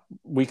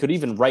 we could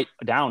even write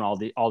down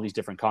all these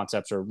different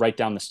concepts or write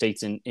down the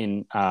states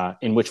in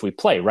which we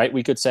play, right?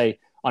 We could say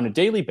on a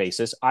daily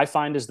basis, I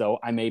find as though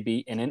I may be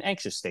in an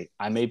anxious state.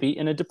 I may be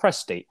in a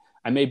depressed state.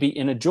 I may be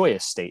in a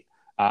joyous state.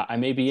 I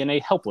may be in a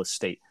helpless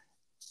state.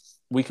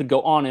 We could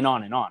go on and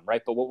on and on,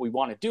 right? But what we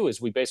want to do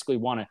is we basically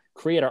want to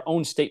create our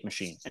own state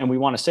machine. And we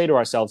want to say to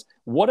ourselves,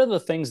 what are the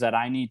things that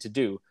I need to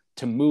do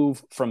to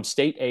move from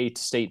state A to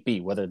state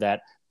B, whether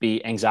that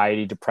be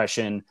anxiety,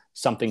 depression,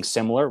 something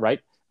similar,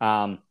 right?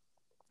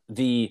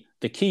 The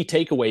key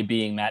takeaway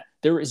being that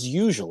there is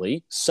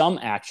usually some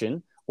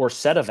action or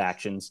set of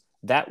actions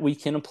that we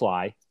can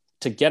apply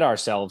to get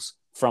ourselves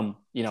from,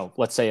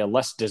 let's say a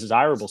less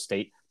desirable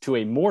state to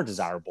a more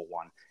desirable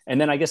one. And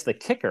then I guess the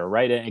kicker,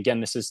 right? And again,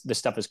 this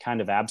stuff is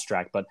kind of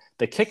abstract, but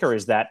the kicker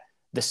is that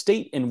the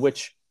state in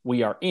which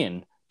we are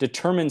in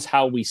determines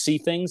how we see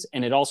things,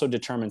 and it also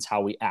determines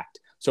how we act.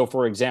 So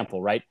for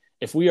example, right,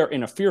 if we are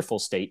in a fearful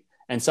state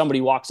and somebody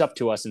walks up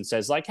to us and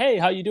says like, hey,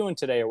 how you doing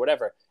today or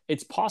whatever,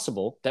 it's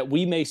possible that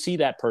we may see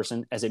that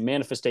person as a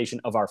manifestation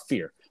of our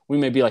fear. We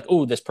may be like,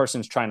 oh, this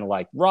person's trying to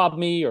like rob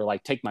me or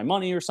like take my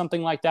money or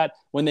something like that,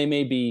 when they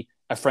may be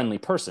a friendly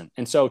person.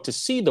 And so to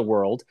see the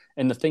world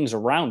and the things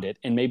around it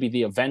and maybe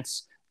the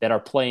events that are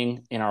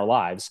playing in our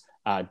lives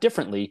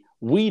differently,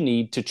 we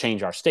need to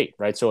change our state,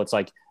 right? So it's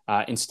like,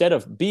 instead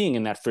of being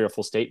in that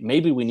fearful state,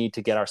 maybe we need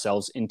to get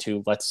ourselves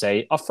into, let's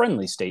say, a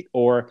friendly state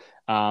or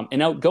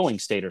an outgoing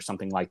state or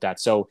something like that.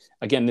 So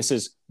again, this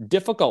is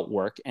difficult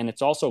work, and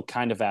it's also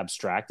kind of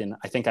abstract. And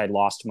I think I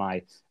lost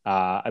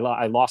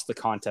I lost the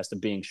contest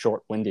of being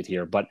short-winded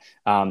here. But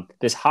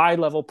this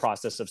high-level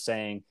process of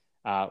saying,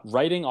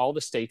 writing all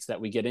the states that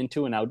we get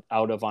into and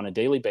out of on a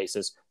daily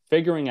basis,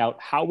 figuring out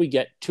how we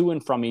get to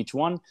and from each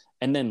one,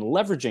 and then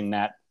leveraging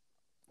that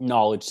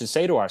knowledge to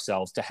say to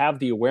ourselves, to have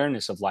the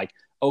awareness of like,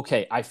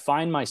 okay, I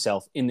find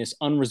myself in this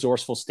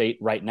unresourceful state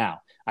right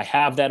now. I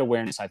have that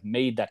awareness. I've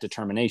made that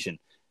determination.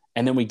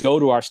 And then we go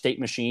to our state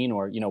machine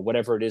or,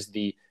 whatever it is,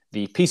 the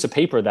piece of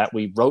paper that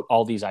we wrote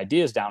all these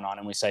ideas down on.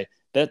 And we say,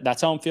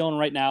 that's how I'm feeling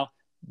right now.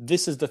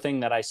 This is the thing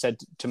that I said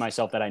to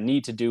myself that I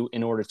need to do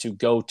in order to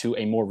go to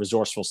a more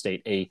resourceful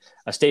state, a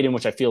state in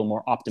which I feel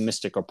more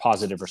optimistic or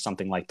positive or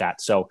something like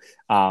that. So,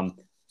 I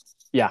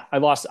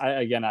lost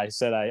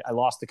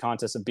the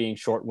contest of being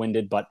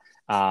short-winded, but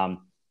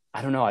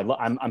I don't know.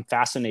 I'm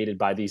fascinated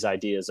by these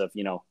ideas of,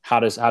 how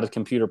does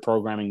computer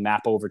programming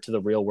map over to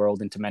the real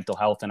world into mental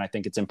health? And I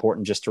think it's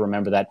important just to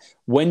remember that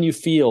when you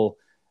feel,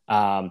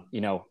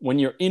 when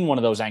you're in one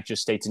of those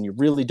anxious states and you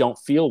really don't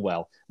feel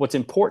well, what's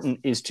important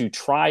is to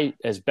try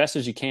as best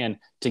as you can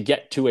to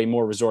get to a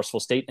more resourceful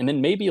state. And then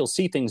maybe you'll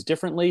see things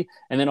differently.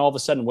 And then all of a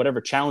sudden,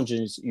 whatever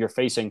challenges you're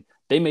facing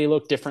they may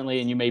look differently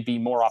and you may be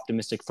more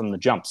optimistic from the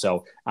jump.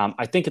 So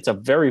I think it's a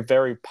very,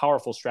 very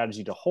powerful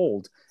strategy to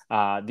hold.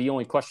 The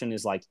only question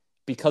is, like,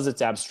 because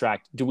it's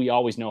abstract, do we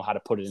always know how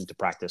to put it into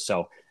practice?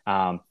 So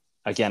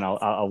again,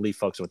 I'll leave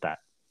folks with that.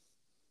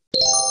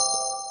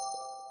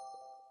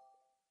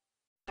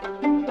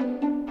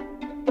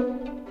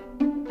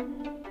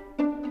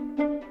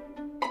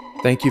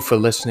 Thank you for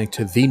listening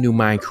to The New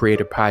Mind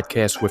Creator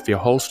podcast with your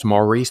host,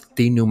 Maurice,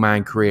 The New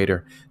Mind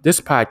Creator.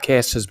 This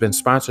podcast has been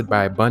sponsored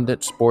by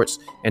Abundant Sports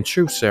and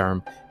Truth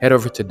Serum. Head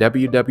over to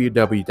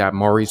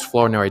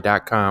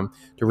www.mauriceflournoy.com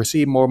to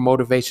receive more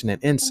motivation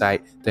and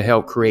insight to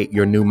help create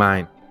your new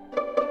mind.